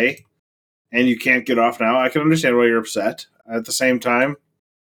that day and you can't get off now, I can understand why you're upset. At the same time,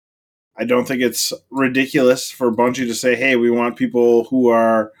 I don't think it's ridiculous for Bungie to say, hey, we want people who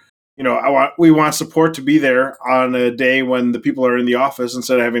are, we want support to be there on a day when the people are in the office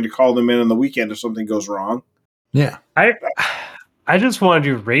instead of having to call them in on the weekend if something goes wrong. Yeah. I just want to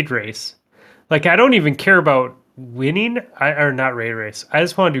do raid race. Like, I don't even care about winning, or not raid race. I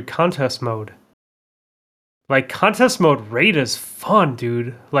just want to do contest mode. Like, contest mode raid is fun,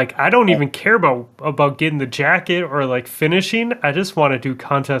 dude. Like, I don't even care about getting the jacket or, like, finishing. I just want to do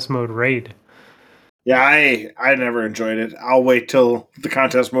contest mode raid. Yeah, I never enjoyed it. I'll wait till the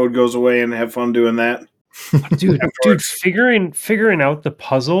contest mode goes away and have fun doing that. Dude, figuring out the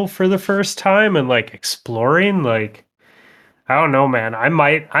puzzle for the first time and, like, exploring, like, I don't know, man. I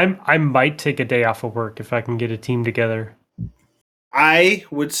might take a day off of work if I can get a team together. I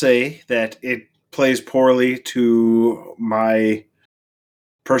would say that it plays poorly to my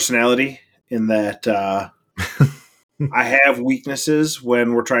personality in that I have weaknesses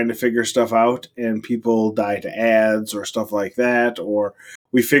when we're trying to figure stuff out and people die to ads or stuff like that, or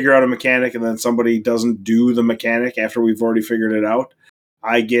we figure out a mechanic and then somebody doesn't do the mechanic after we've already figured it out.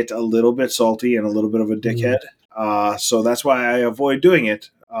 I get a little bit salty and a little bit of a dickhead. So that's why I avoid doing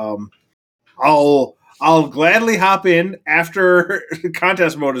it. I'll gladly hop in after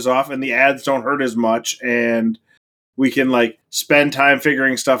contest mode is off and the ads don't hurt as much and we can like spend time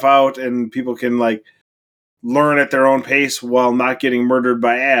figuring stuff out and people can like learn at their own pace while not getting murdered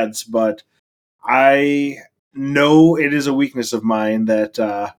by ads. But I know it is a weakness of mine that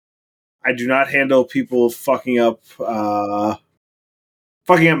I do not handle people fucking up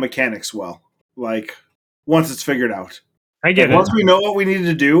mechanics well. Like, once it's figured out. I get it. Once we know what we need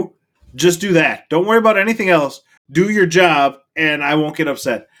to do, just do that. Don't worry about anything else. Do your job, and I won't get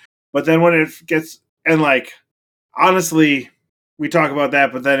upset. But then when it gets... And, like, honestly, we talk about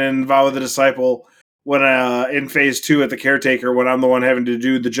that, but then in Vow of the Disciple, when in Phase 2 at the Caretaker, when I'm the one having to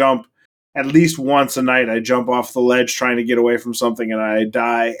do the jump, at least once a night I jump off the ledge trying to get away from something, and I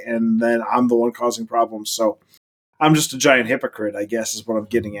die, and then I'm the one causing problems. So I'm just a giant hypocrite, I guess, is what I'm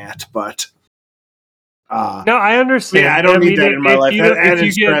getting at. But... no, I understand. Yeah, I don't need that in my life. That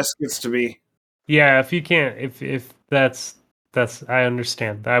added stress gets to me. Yeah, if you can't, if that's, I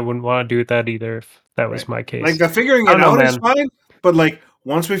understand. I wouldn't want to do that either if that was my case. Like, the figuring it out is fine, but like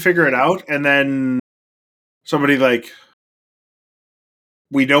once we figure it out and then somebody like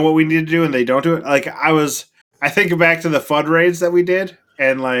we know what we need to do and they don't do it. Like I think back to the FUD raids that we did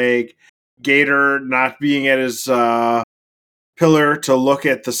and like Gator not being at his pillar to look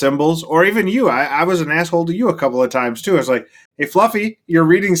at the symbols, or even you. I was an asshole to you a couple of times too. I was like, hey Fluffy, you're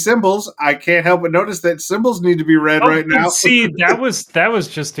reading symbols. I can't help but notice that symbols need to be read right now. See, that was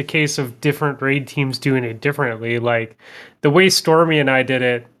just a case of different raid teams doing it differently. Like the way Stormy and I did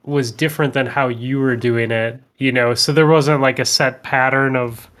it was different than how you were doing it, so there wasn't like a set pattern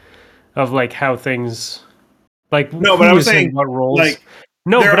of like how things like no, but I was saying what roles. Like,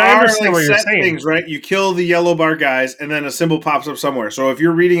 no, but I understand what you're saying. Things, right? You kill the yellow bar guys, and then a symbol pops up somewhere. So if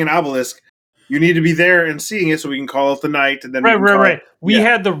you're reading an obelisk, you need to be there and seeing it, so we can call it the knight. And then right. We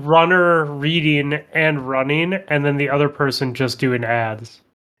had the runner reading and running, and then the other person just doing ads.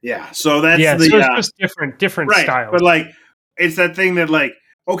 Yeah, so that's so it's just different right, styles. But like, it's that thing that like,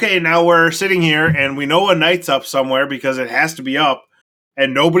 okay, now we're sitting here and we know a knight's up somewhere because it has to be up.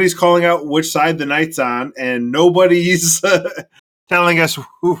 and nobody's calling out which side the night's on, and nobody's telling us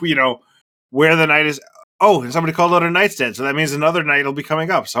where the night is. Oh, and somebody called out a night's dead, so that means another night will be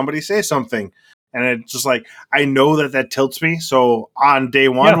coming up. Somebody say something. And it's just like, I know that tilts me. So on day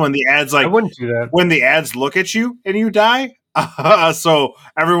one, when the ads I wouldn't do that. When the ads look at you and you die, so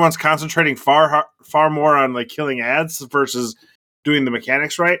everyone's concentrating far more on like killing ads versus doing the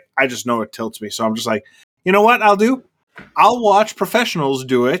mechanics right. I just know it tilts me. So I'm just like, you know what I'll do? I'll watch professionals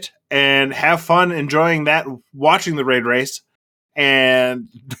do it and have fun enjoying that, watching the raid race, and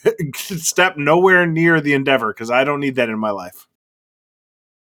step nowhere near the Endeavor because I don't need that in my life.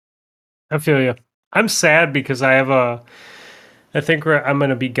 I feel you. I'm sad because I think I'm going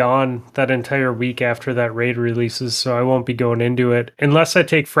to be gone that entire week after that raid releases, so I won't be going into it. Unless I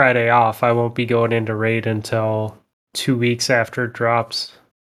take Friday off, I won't be going into raid until 2 weeks after it drops.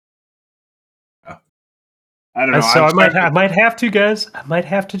 I don't know. So I might have to, guys. I might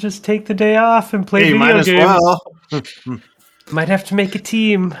have to just take the day off and play video games. Well. Might have to make a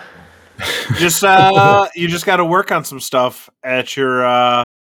team. Just you just got to work on some stuff at your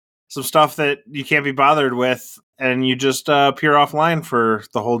some stuff that you can't be bothered with, and you just appear offline for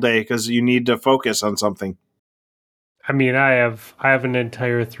the whole day because you need to focus on something. I mean, I have an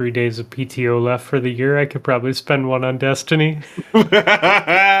entire 3 days of PTO left for the year. I could probably spend one on Destiny.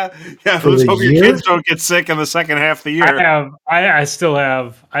 Yeah, let's hope your kids don't get sick in the second half of the year. I still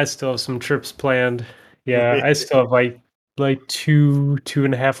have some trips planned. Yeah, I still have like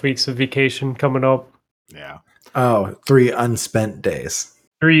 2.5 weeks of vacation coming up. Yeah. Oh, 3 unspent days.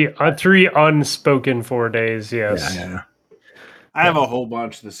 3 unspoken 4 days. Yes. Yeah. I have a whole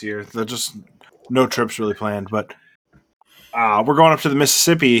bunch this year. They're just no trips really planned, but we're going up to the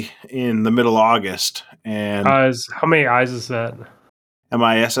Mississippi in the middle of August. And how many eyes is that?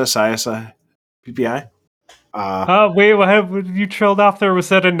 MISSISI PPI. Wait, what have you trailed off there? Was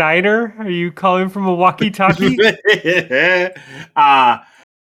that a niner? Are you calling from a walkie-talkie?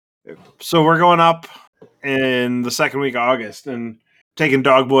 So we're going up in the second week of August and taking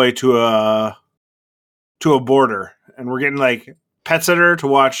Dogboy to a boarder, and we're getting like pet sitter to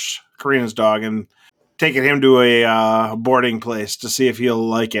watch Karina's dog and taking him to a boarding place to see if he'll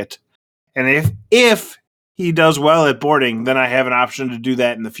like it. And if he does well at boarding, then I have an option to do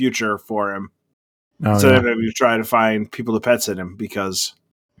that in the future for him. Instead of having to try to find people to pet sit him, because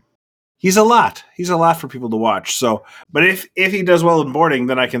he's a lot for people to watch. So, but if he does well in boarding,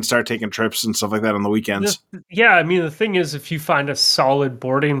 then I can start taking trips and stuff like that on the weekends. Yeah, I mean, the thing is, if you find a solid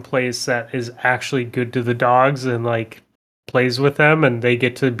boarding place that is actually good to the dogs and like plays with them and they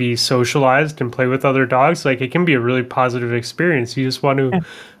get to be socialized and play with other dogs, like it can be a really positive experience. You just want to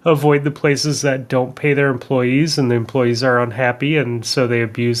avoid the places that don't pay their employees and the employees are unhappy and so they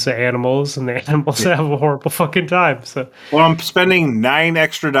abuse the animals and the animals have a horrible fucking time. So, well, I'm spending $9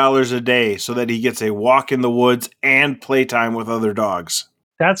 extra a day so that he gets a walk in the woods and playtime with other dogs.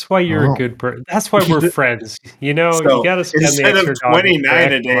 That's why you're a good person. That's why we're friends. You know, so you got to spend instead the extra of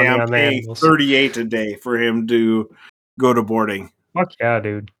 $29 a day, I'm paying $38 a day for him to go to boarding. Fuck yeah,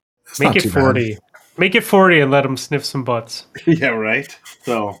 dude. Make it 40. Make it 40 and let him sniff some butts. Yeah, right.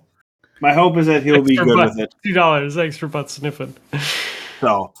 So my hope is that he'll be good with it. $2 extra butt sniffing.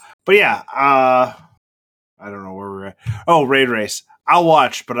 So, but yeah, I don't know where we're at. Oh, raid race. I'll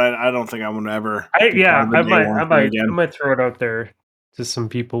watch, but I don't think I'm gonna ever. I might throw it out there to some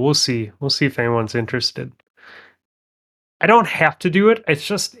people. We'll see. We'll see if anyone's interested. I don't have to do it. It's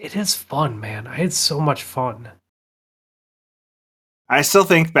just it is fun, man. I had so much fun. I still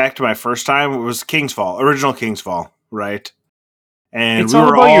think back to my first time. It was King's Fall, original King's Fall, right? And it's we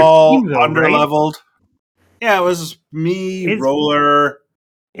were all team, though, underleveled. Right? Yeah, it was me, Roller.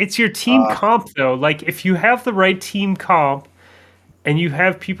 It's your team comp, though. Like, if you have the right team comp and you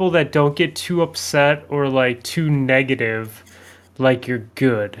have people that don't get too upset or, like, too negative, like, you're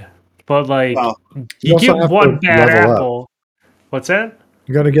good. But, like, you get one bad apple. What's that?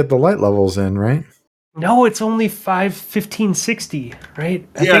 You got to get the light levels in, right? No, it's only 1560, right?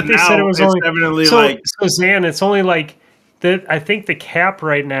 I think they said it was only definitely so Zan, it's only like I think the cap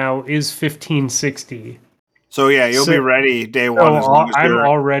right now is 1560. So yeah, you'll be ready day one. I'm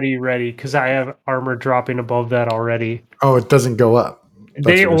already ready because I have armor dropping above that already. Oh, it doesn't go up.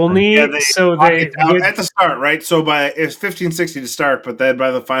 They only at the start, right? So it's 1560 to start, but then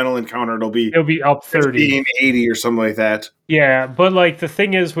by the final encounter, it'll be up 30, 1580 or something like that. Yeah, but like the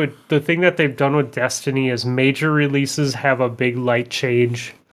thing is with the thing that they've done with Destiny is major releases have a big light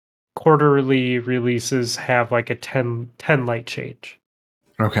change. Quarterly releases have like a 10 light change.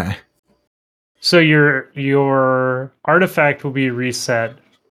 Okay. So your artifact will be reset,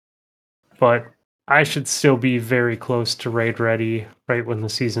 but I should still be very close to raid ready right when the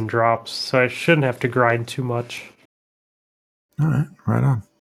season drops, so I shouldn't have to grind too much. All right, right on.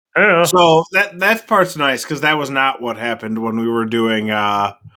 I don't know. So that part's nice because that was not what happened when we were doing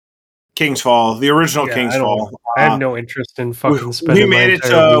King's Fall, the original King's Fall. I have no interest in fucking spending. We made my it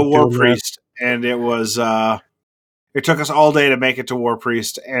entire to week War doing Priest, and it was it took us all day to make it to War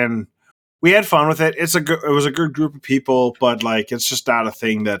Priest, and we had fun with it. It was a good group of people, but like it's just not a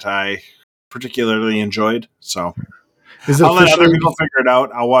thing that I particularly enjoyed. So I'll let other people figure it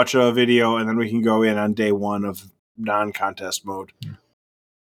out. I'll watch a video, and then we can go in on day one of non-contest mode.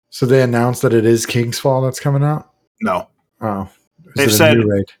 So they announced that it is King's Fall that's coming out? No. Oh. They've said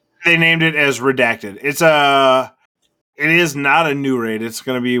they named it as Redacted. It is not a new raid. It's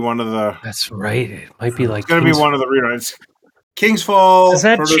going to be one of the... That's right. It might be like... It's going to be one of the rewrites. King's Fall... Does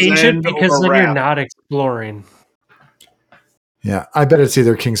that change it? Because then you're not exploring. Yeah, I bet it's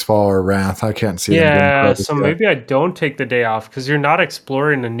either King's Fall or Wrath. I can't see. Yeah, so maybe I don't take the day off because you're not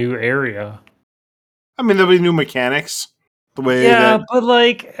exploring a new area. I mean, there'll be new mechanics. The way but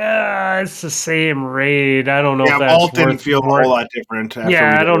like it's the same raid. I don't know. if that's Vault didn't feel a whole lot different.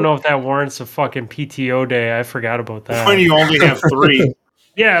 I don't know if that warrants a fucking PTO day. I forgot about that. When you only have 3.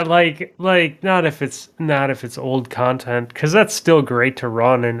 Yeah, like not if it's old content because that's still great to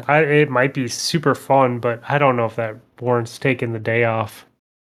run and it might be super fun, but I don't know if that warrants taking the day off.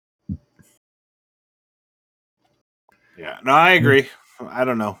 Yeah, no, I agree. I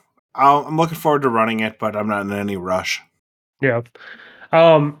don't know. I'm looking forward to running it, but I'm not in any rush. Yeah.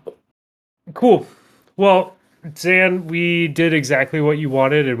 Cool. Well, Zan, we did exactly what you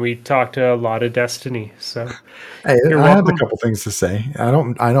wanted, and we talked a lot of Destiny. So, hey, I have a couple things to say. I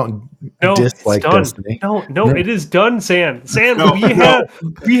don't dislike Destiny. No, it is done, Zan. Zan,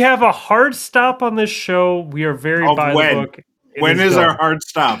 we have a hard stop on this show. We are very by the book. When is our hard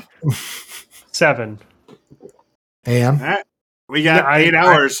stop? 7 a.m. We got 8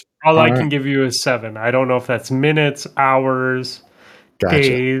 hours. All I can give you is 7. I don't know if that's minutes, hours,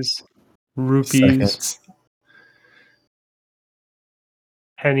 days, rupees, seconds,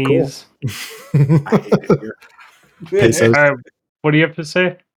 pennies. Cool. I hate it here. Pesos. What do you have to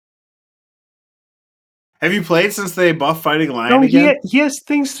say? Have you played since they buffed Fighting Lion again? He has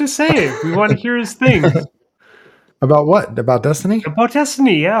things to say. We want to hear his things. About what? About Destiny? About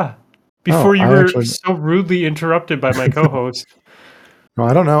Destiny, yeah. Before you were so rudely interrupted by my co-host. No,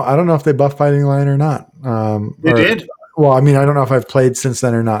 I don't know. I don't know if they buffed Fighting Lion or not. They did? Well, I mean, I don't know if I've played since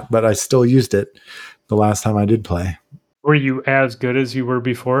then or not, but I still used it the last time I did play. Were you as good as you were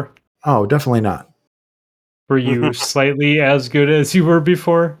before? Oh, definitely not. Were you slightly as good as you were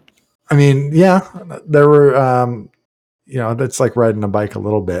before? I mean, yeah, there were, that's like riding a bike a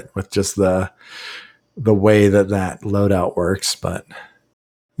little bit with just the way that loadout works. But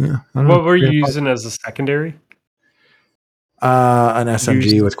yeah. What were you using as a secondary? An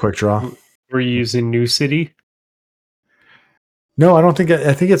SMG with quick draw. Were you using New City? No, I don't think.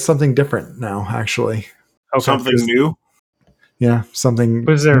 I think it's something different now. Actually, something new. Yeah, something.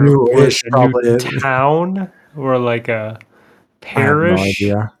 Was there new-ish, probably a town or like a parish? I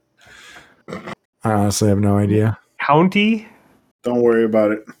have no idea. I honestly have no idea. County? Don't worry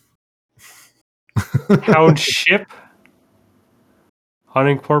about it. Township?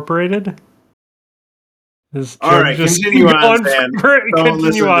 Unincorporated? All right, continue on, Stan.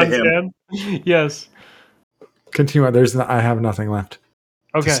 Continue on, Stan. Yes. Continue on. I have nothing left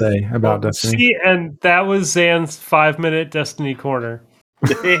to say about Destiny. See, and that was Zan's 5-minute Destiny Corner.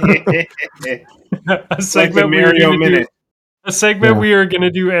 A segment we are going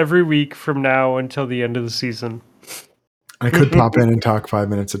to do every week from now until the end of the season. I could pop in and talk 5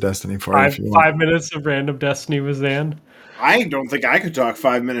 minutes of Destiny for you if you want. 5 minutes of random Destiny with Zan. I don't think I could talk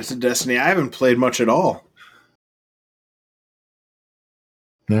 5 minutes of Destiny. I haven't played much at all.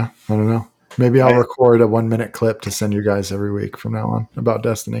 Yeah, I don't know. Maybe I'll record a 1-minute clip to send you guys every week from now on about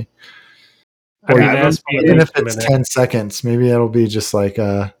Destiny. Even if it's 10 seconds, maybe it'll be just like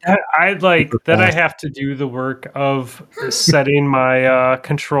I have to do the work of setting my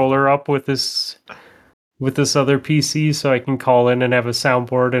controller up with this other PC so I can call in and have a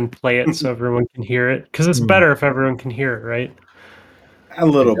soundboard and play it so everyone can hear it. Because it's better if everyone can hear it, right? A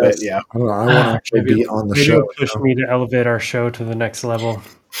little bit, yeah. I don't know. I want to actually be on the show. Push me to elevate our show to the next level.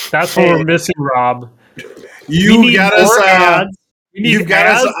 That's what we're missing, Rob. You've got us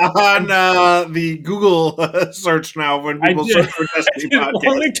on the Google search now when people search for Destiny Podcast. It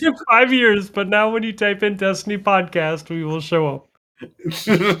only took 5 years, but now when you type in Destiny Podcast, we will show up.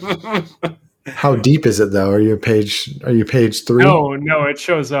 How deep is it though? Are you page 3? No, it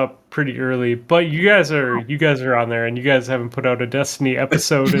shows up pretty early. But you guys are on there, and you guys haven't put out a Destiny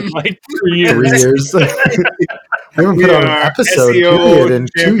episode in like 3 years. 3 years. We haven't We put out an are episode SEO period in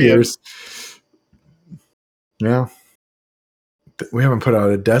 2 champions. years. Yeah. We haven't put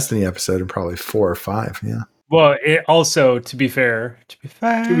out a Destiny episode in probably 4 or 5. Yeah. Well, it also, to be fair, To be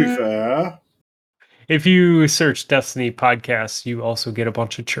fair. if you search Destiny podcasts, you also get a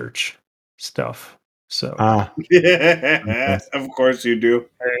bunch of church stuff. So Ah, Yeah, of course you do.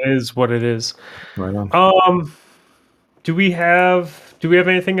 it is what it is. right on. Do we have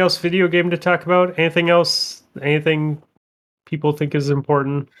anything else video game to talk about? Anything else? Anything people think is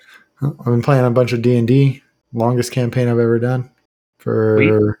important? I've been playing a bunch of D&D. Longest campaign I've ever done. For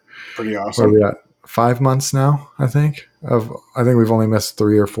Pretty where are awesome. we at? 5 months now, I think. I think we've only missed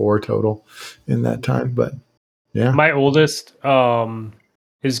 3 or 4 total in that time. But yeah. My oldest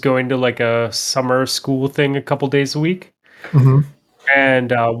is going to like a summer school thing a couple days a week. Mhm.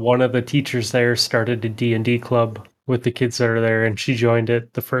 And one of the teachers there started a D&D club with the kids that are there, and she joined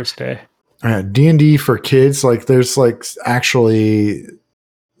it the first day. D&D for kids, like there's like actually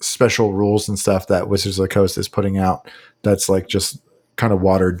special rules and stuff that Wizards of the Coast is putting out that's like just kind of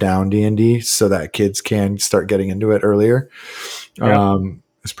watered down D&D so that kids can start getting into it earlier. Yeah.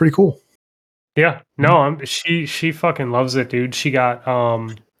 It's pretty cool. Yeah, no, she fucking loves it, dude. She got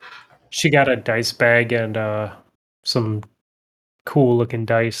a dice bag and some cool looking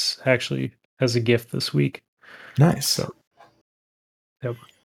dice actually as a gift this week. Nice. So, yep.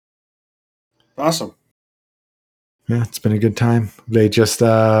 Awesome. Yeah, it's been a good time. They just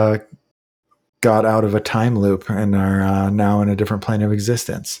got out of a time loop and are now in a different plane of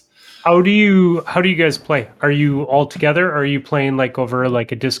existence. How do you guys play? Are you all together? Or are you playing like over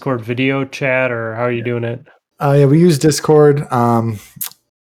like a Discord video chat, or how are you doing it? Yeah, we use Discord. And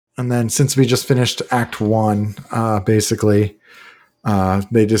then since we just finished Act 1, basically,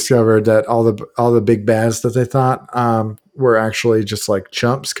 they discovered that all the big bads that they thought were actually just like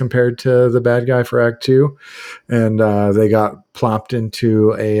chumps compared to the bad guy for Act 2. And they got plopped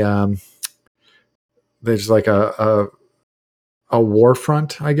into there's like a war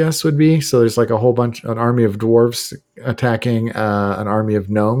front, I guess would be. So there's like an army of dwarves attacking an army of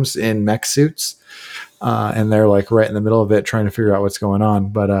gnomes in mech suits. And they're like right in the middle of it trying to figure out what's going on.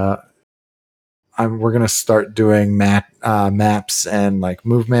 But we're going to start doing maps and like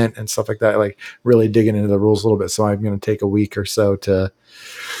movement and stuff like that, like really digging into the rules a little bit. So I'm going to take a week or so to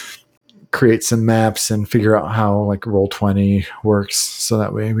create some maps and figure out how like Roll20 works. So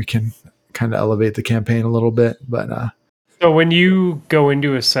that way we can kind of elevate the campaign a little bit. But so when you go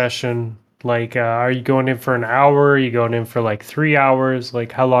into a session, like, are you going in for an hour? Are you going in for like 3 hours?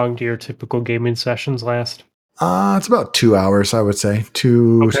 Like, how long do your typical gaming sessions last? it's about 2 hours, I would say.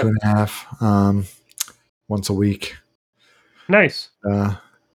 2.5 once a week. Nice.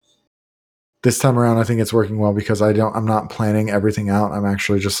 This time around, I think it's working well because I'm not planning everything out. I'm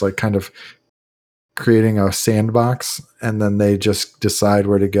actually just like kind of creating a sandbox, and then they just decide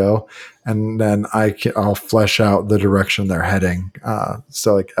where to go, and then I'll flesh out the direction they're heading.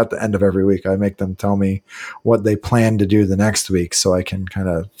 So like at the end of every week, I make them tell me what they plan to do the next week, so I can kind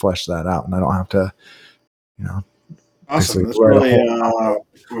of flesh that out, and I don't have to, Awesome. basically That's write a really whole-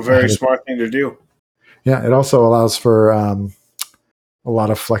 a very smart thing to do. Yeah, it also allows for a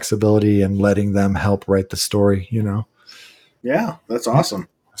lot of flexibility and letting them help write the story. Yeah, that's awesome.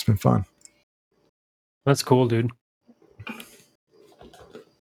 It's been fun. That's cool, dude.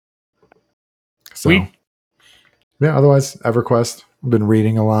 So, yeah, otherwise, EverQuest. I've been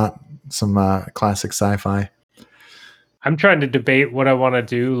reading a lot, some classic sci-fi. I'm trying to debate what I want to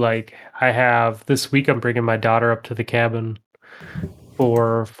do. Like, this week, I'm bringing my daughter up to the cabin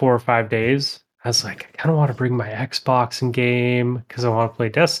for 4 or 5 days. I was like, I kind of want to bring my Xbox and game because I want to play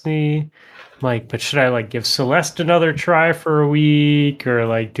Destiny. I'm like, but should I like give Celeste another try for a week, or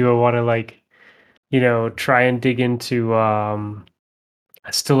like, do I want to like, try and dig into? I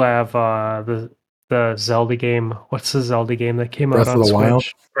still have the Zelda game. What's the Zelda game that came Breath out of on the Switch? Wild?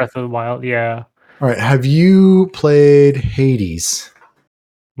 Breath of the Wild. Yeah. All right, have you played Hades?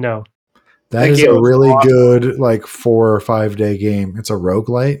 No. That That is game a was really awesome. good like 4 or 5 day game. It's a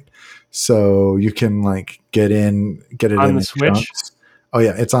roguelite. So you can like get it On in the Switch? chunks. Oh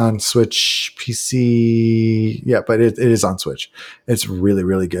yeah, it's on Switch, PC. Yeah, but it is on Switch. It's really,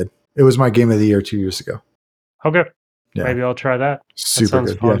 really good. It was my game of the year 2 years ago. Okay. Yeah. Maybe I'll try that. Super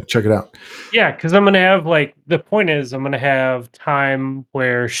sounds good. fun. Yeah, check it out. Yeah, because I'm going to have the point is I'm going to have time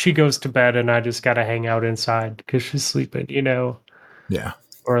where she goes to bed and I just got to hang out inside because she's sleeping, Yeah.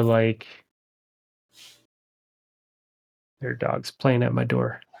 or like there are dogs playing at my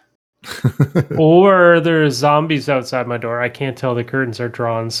door. Or there's zombies outside my door. I can't tell, the curtains are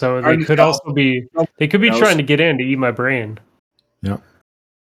drawn, so they could also be trying to get in to eat my brain. Yeah.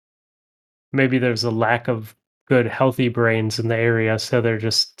 Maybe there's a lack of good, healthy brains in the area, so they're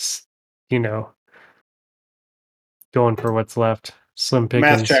just, going for what's left. Slim Math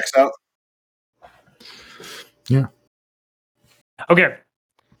pickings. checks out. Yeah. Okay.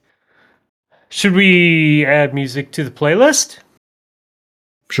 Should we add music to the playlist?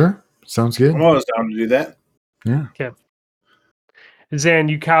 Sure. Sounds good. I'm always down to do that. Yeah. Okay. Zan,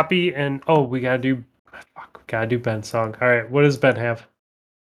 you copy and we gotta do Ben's song. All right, what does Ben have?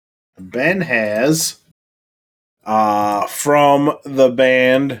 Ben has from the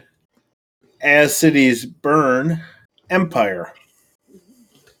band As Cities Burn, Empire.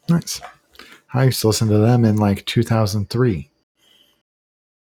 Nice. I used to listen to them in like 2003.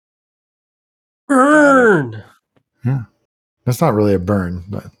 Burn. Yeah. That's not really a burn,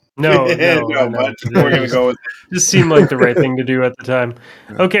 but No, but we're gonna go with Just seemed like the right thing to do at the time.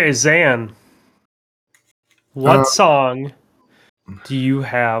 Okay, Zan. What song do you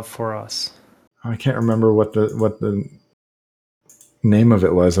have for us? I can't remember what the name of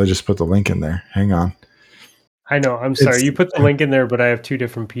it was. I just put the link in there. Hang on. I know. I'm sorry. You put the link in there, but I have two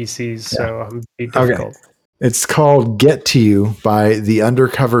different PCs, so I'm being difficult. Okay. It's called "Get to You" by the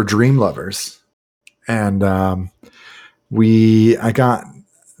Undercover Dream Lovers, and I got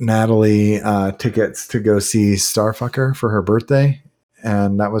Natalie tickets to go see Starfucker for her birthday,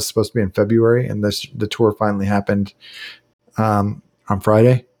 and that was supposed to be in February, and the tour finally happened on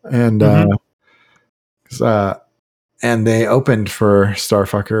Friday, and and they opened for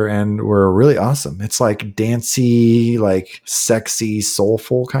Starfucker and were really awesome. It's like dancey, like sexy,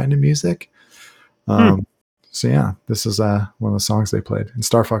 soulful kind of music. So yeah, this is one of the songs they played, and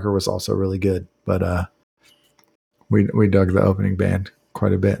Starfucker was also really good, but we dug the opening band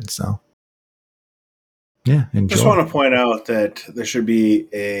quite a bit. So yeah, enjoy. Just want to point out that there should be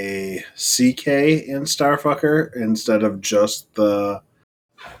a CK in Starfucker instead of just the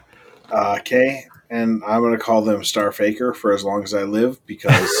K. And I'm going to call them Starfaker for as long as I live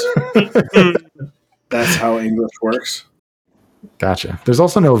because that's how English works. Gotcha. There's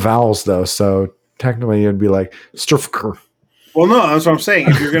also no vowels though, so technically it'd be like Starfucker. Well, no, that's what I'm saying.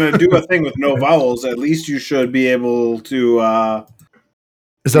 If you're going to do a thing with no vowels, at least you should be able to.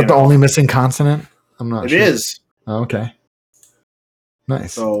 Is that the only missing consonant? I'm not sure. It is. Oh, okay.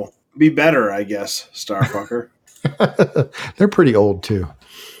 Nice. So be better, I guess, Starfucker. They're pretty old too.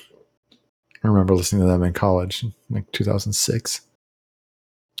 I remember listening to them in college, like 2006,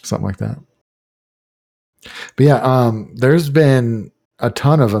 something like that. But yeah, there's been a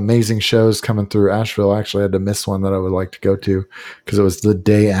ton of amazing shows coming through Asheville. I actually had to miss one that I would like to go to because it was the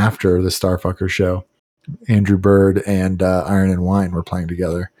day after the Starfucker show. Andrew Bird and Iron and Wine were playing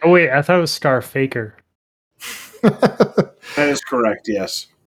together. Oh wait, I thought it was Starfaker. That is correct, yes.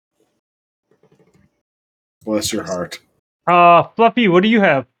 Bless your heart. Fluffy, what do you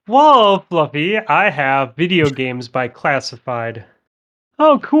have? Whoa, Fluffy, I have Video Games by Classified.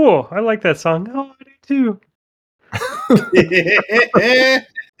 Oh, cool. I like that song. Oh, I do too.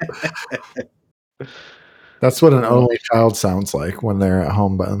 That's what an only child sounds like when they're at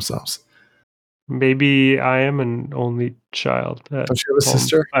home by themselves. Maybe I am an only child. Don't you have a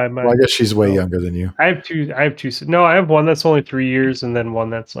sister? Well, I guess she's way younger than you. I have two. No, I have one that's only 3 years, and then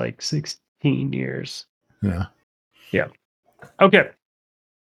one that's like 16 years. Yeah. Yeah. Okay.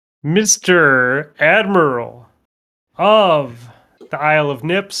 Mr. Admiral of the Isle of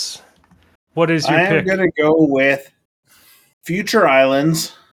Nips. What is your pick? I'm going to go with Future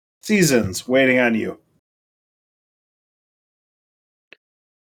Islands Seasons Waiting on You.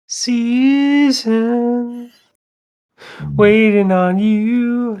 Seasons waiting on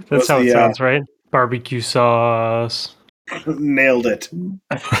you. That's how it sounds, right? Barbecue sauce. Nailed it.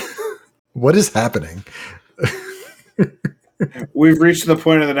 What is happening? We've reached the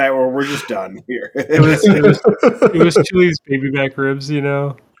point of the night where we're just done here. It was Chili's baby back ribs, you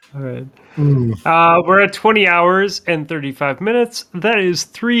know. All right. We're at 20 hours and 35 minutes. That is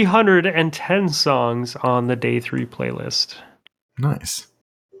 310 songs on the day 3 playlist. Nice.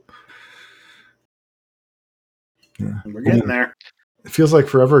 Yeah. We're getting there. It feels like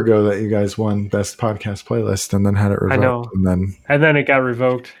forever ago that you guys won Best Podcast Playlist and then had it revoked. I know. And then it got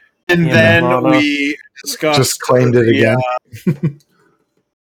revoked. And then we discussed, just claimed it again.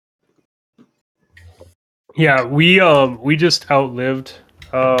 Yeah, we just outlived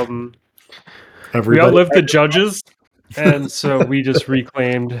Everybody. we outlived the judges, and so we just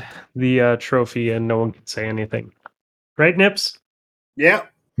reclaimed the trophy, and no one could say anything. Right, Nips? Yeah.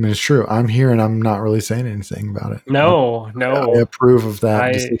 I mean, it's true. I'm here and I'm not really saying anything about it. No. I approve of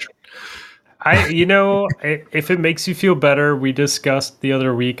that decision. If it makes you feel better, we discussed the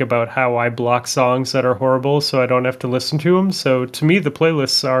other week about how I block songs that are horrible so I don't have to listen to them. So to me, the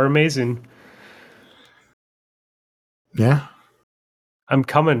playlists are amazing. Yeah. I'm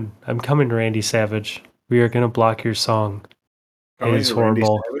coming, Randy Savage. We are gonna block your song. It Oh, is you're Randy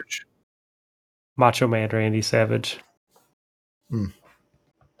horrible. Savage? Macho Man Randy Savage.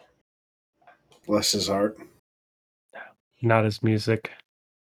 Bless his heart. Not his music.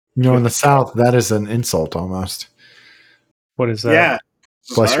 In the South, that is an insult almost. What is that? Yeah.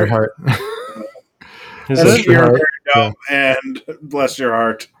 Bless your heart. Is Bless it? your heart. heart and bless your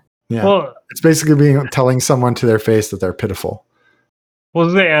heart. Yeah. Well, It's basically telling someone to their face that they're pitiful.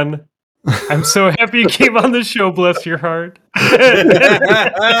 Zan, I'm so happy you came on the show. Bless your heart.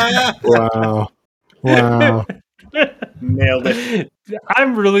 Wow. Wow. Nailed it.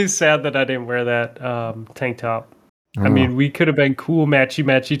 I'm really sad that I didn't wear that tank top. I mean, we could have been cool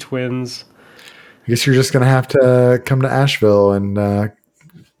matchy twins. I guess you're just going to have to come to Asheville and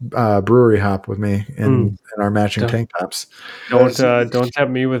brewery hop with me in our matching tank tops. Don't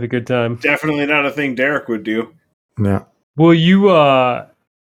tempt me with a good time. Definitely not a thing Derek would do. Yeah. Will you, Rob,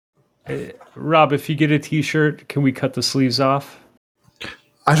 if you get a t-shirt, can we cut the sleeves off?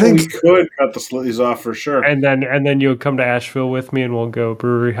 I think we could cut the sleeves off for sure. And then you'll come to Asheville with me and we'll go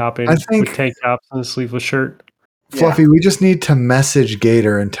brewery hopping with tank tops and a sleeveless shirt. Fluffy, we just need to message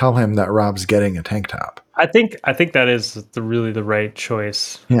Gator and tell him that Rob's getting a tank top. I think that is really the right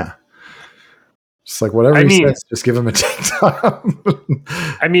choice. Yeah. Just like whatever he says, just give him a tank top.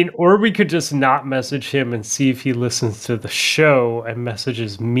 I mean, or we could just not message him and see if he listens to the show and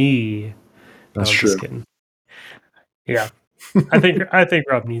messages me. That's true. Just kidding. Yeah. I think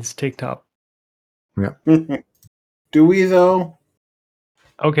Rob needs a tank top. Yeah. Do we though?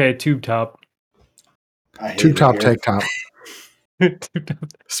 Okay, tube top. Tube top, tank top.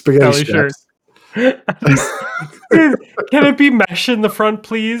 Spaghetti belly shirt. Can it be mesh in the front,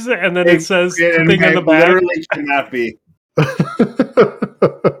 please? And then it says thing on the back. Literally cannot be.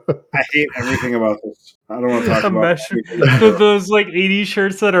 I hate everything about this. I don't want to talk about mesh. Those like 80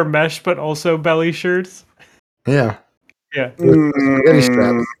 shirts that are mesh but also belly shirts. Yeah. Yeah. Spaghetti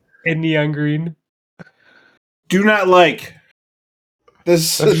straps. In neon green. Do not like.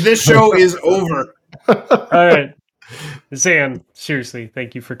 This show is over. All right. Zan, seriously,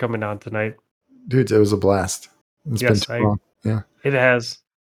 thank you for coming on tonight. Dude, it was a blast. It's been too long. Yeah. It has.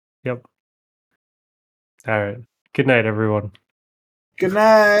 Yep. All right. Good night, everyone. Good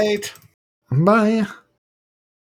night. Bye.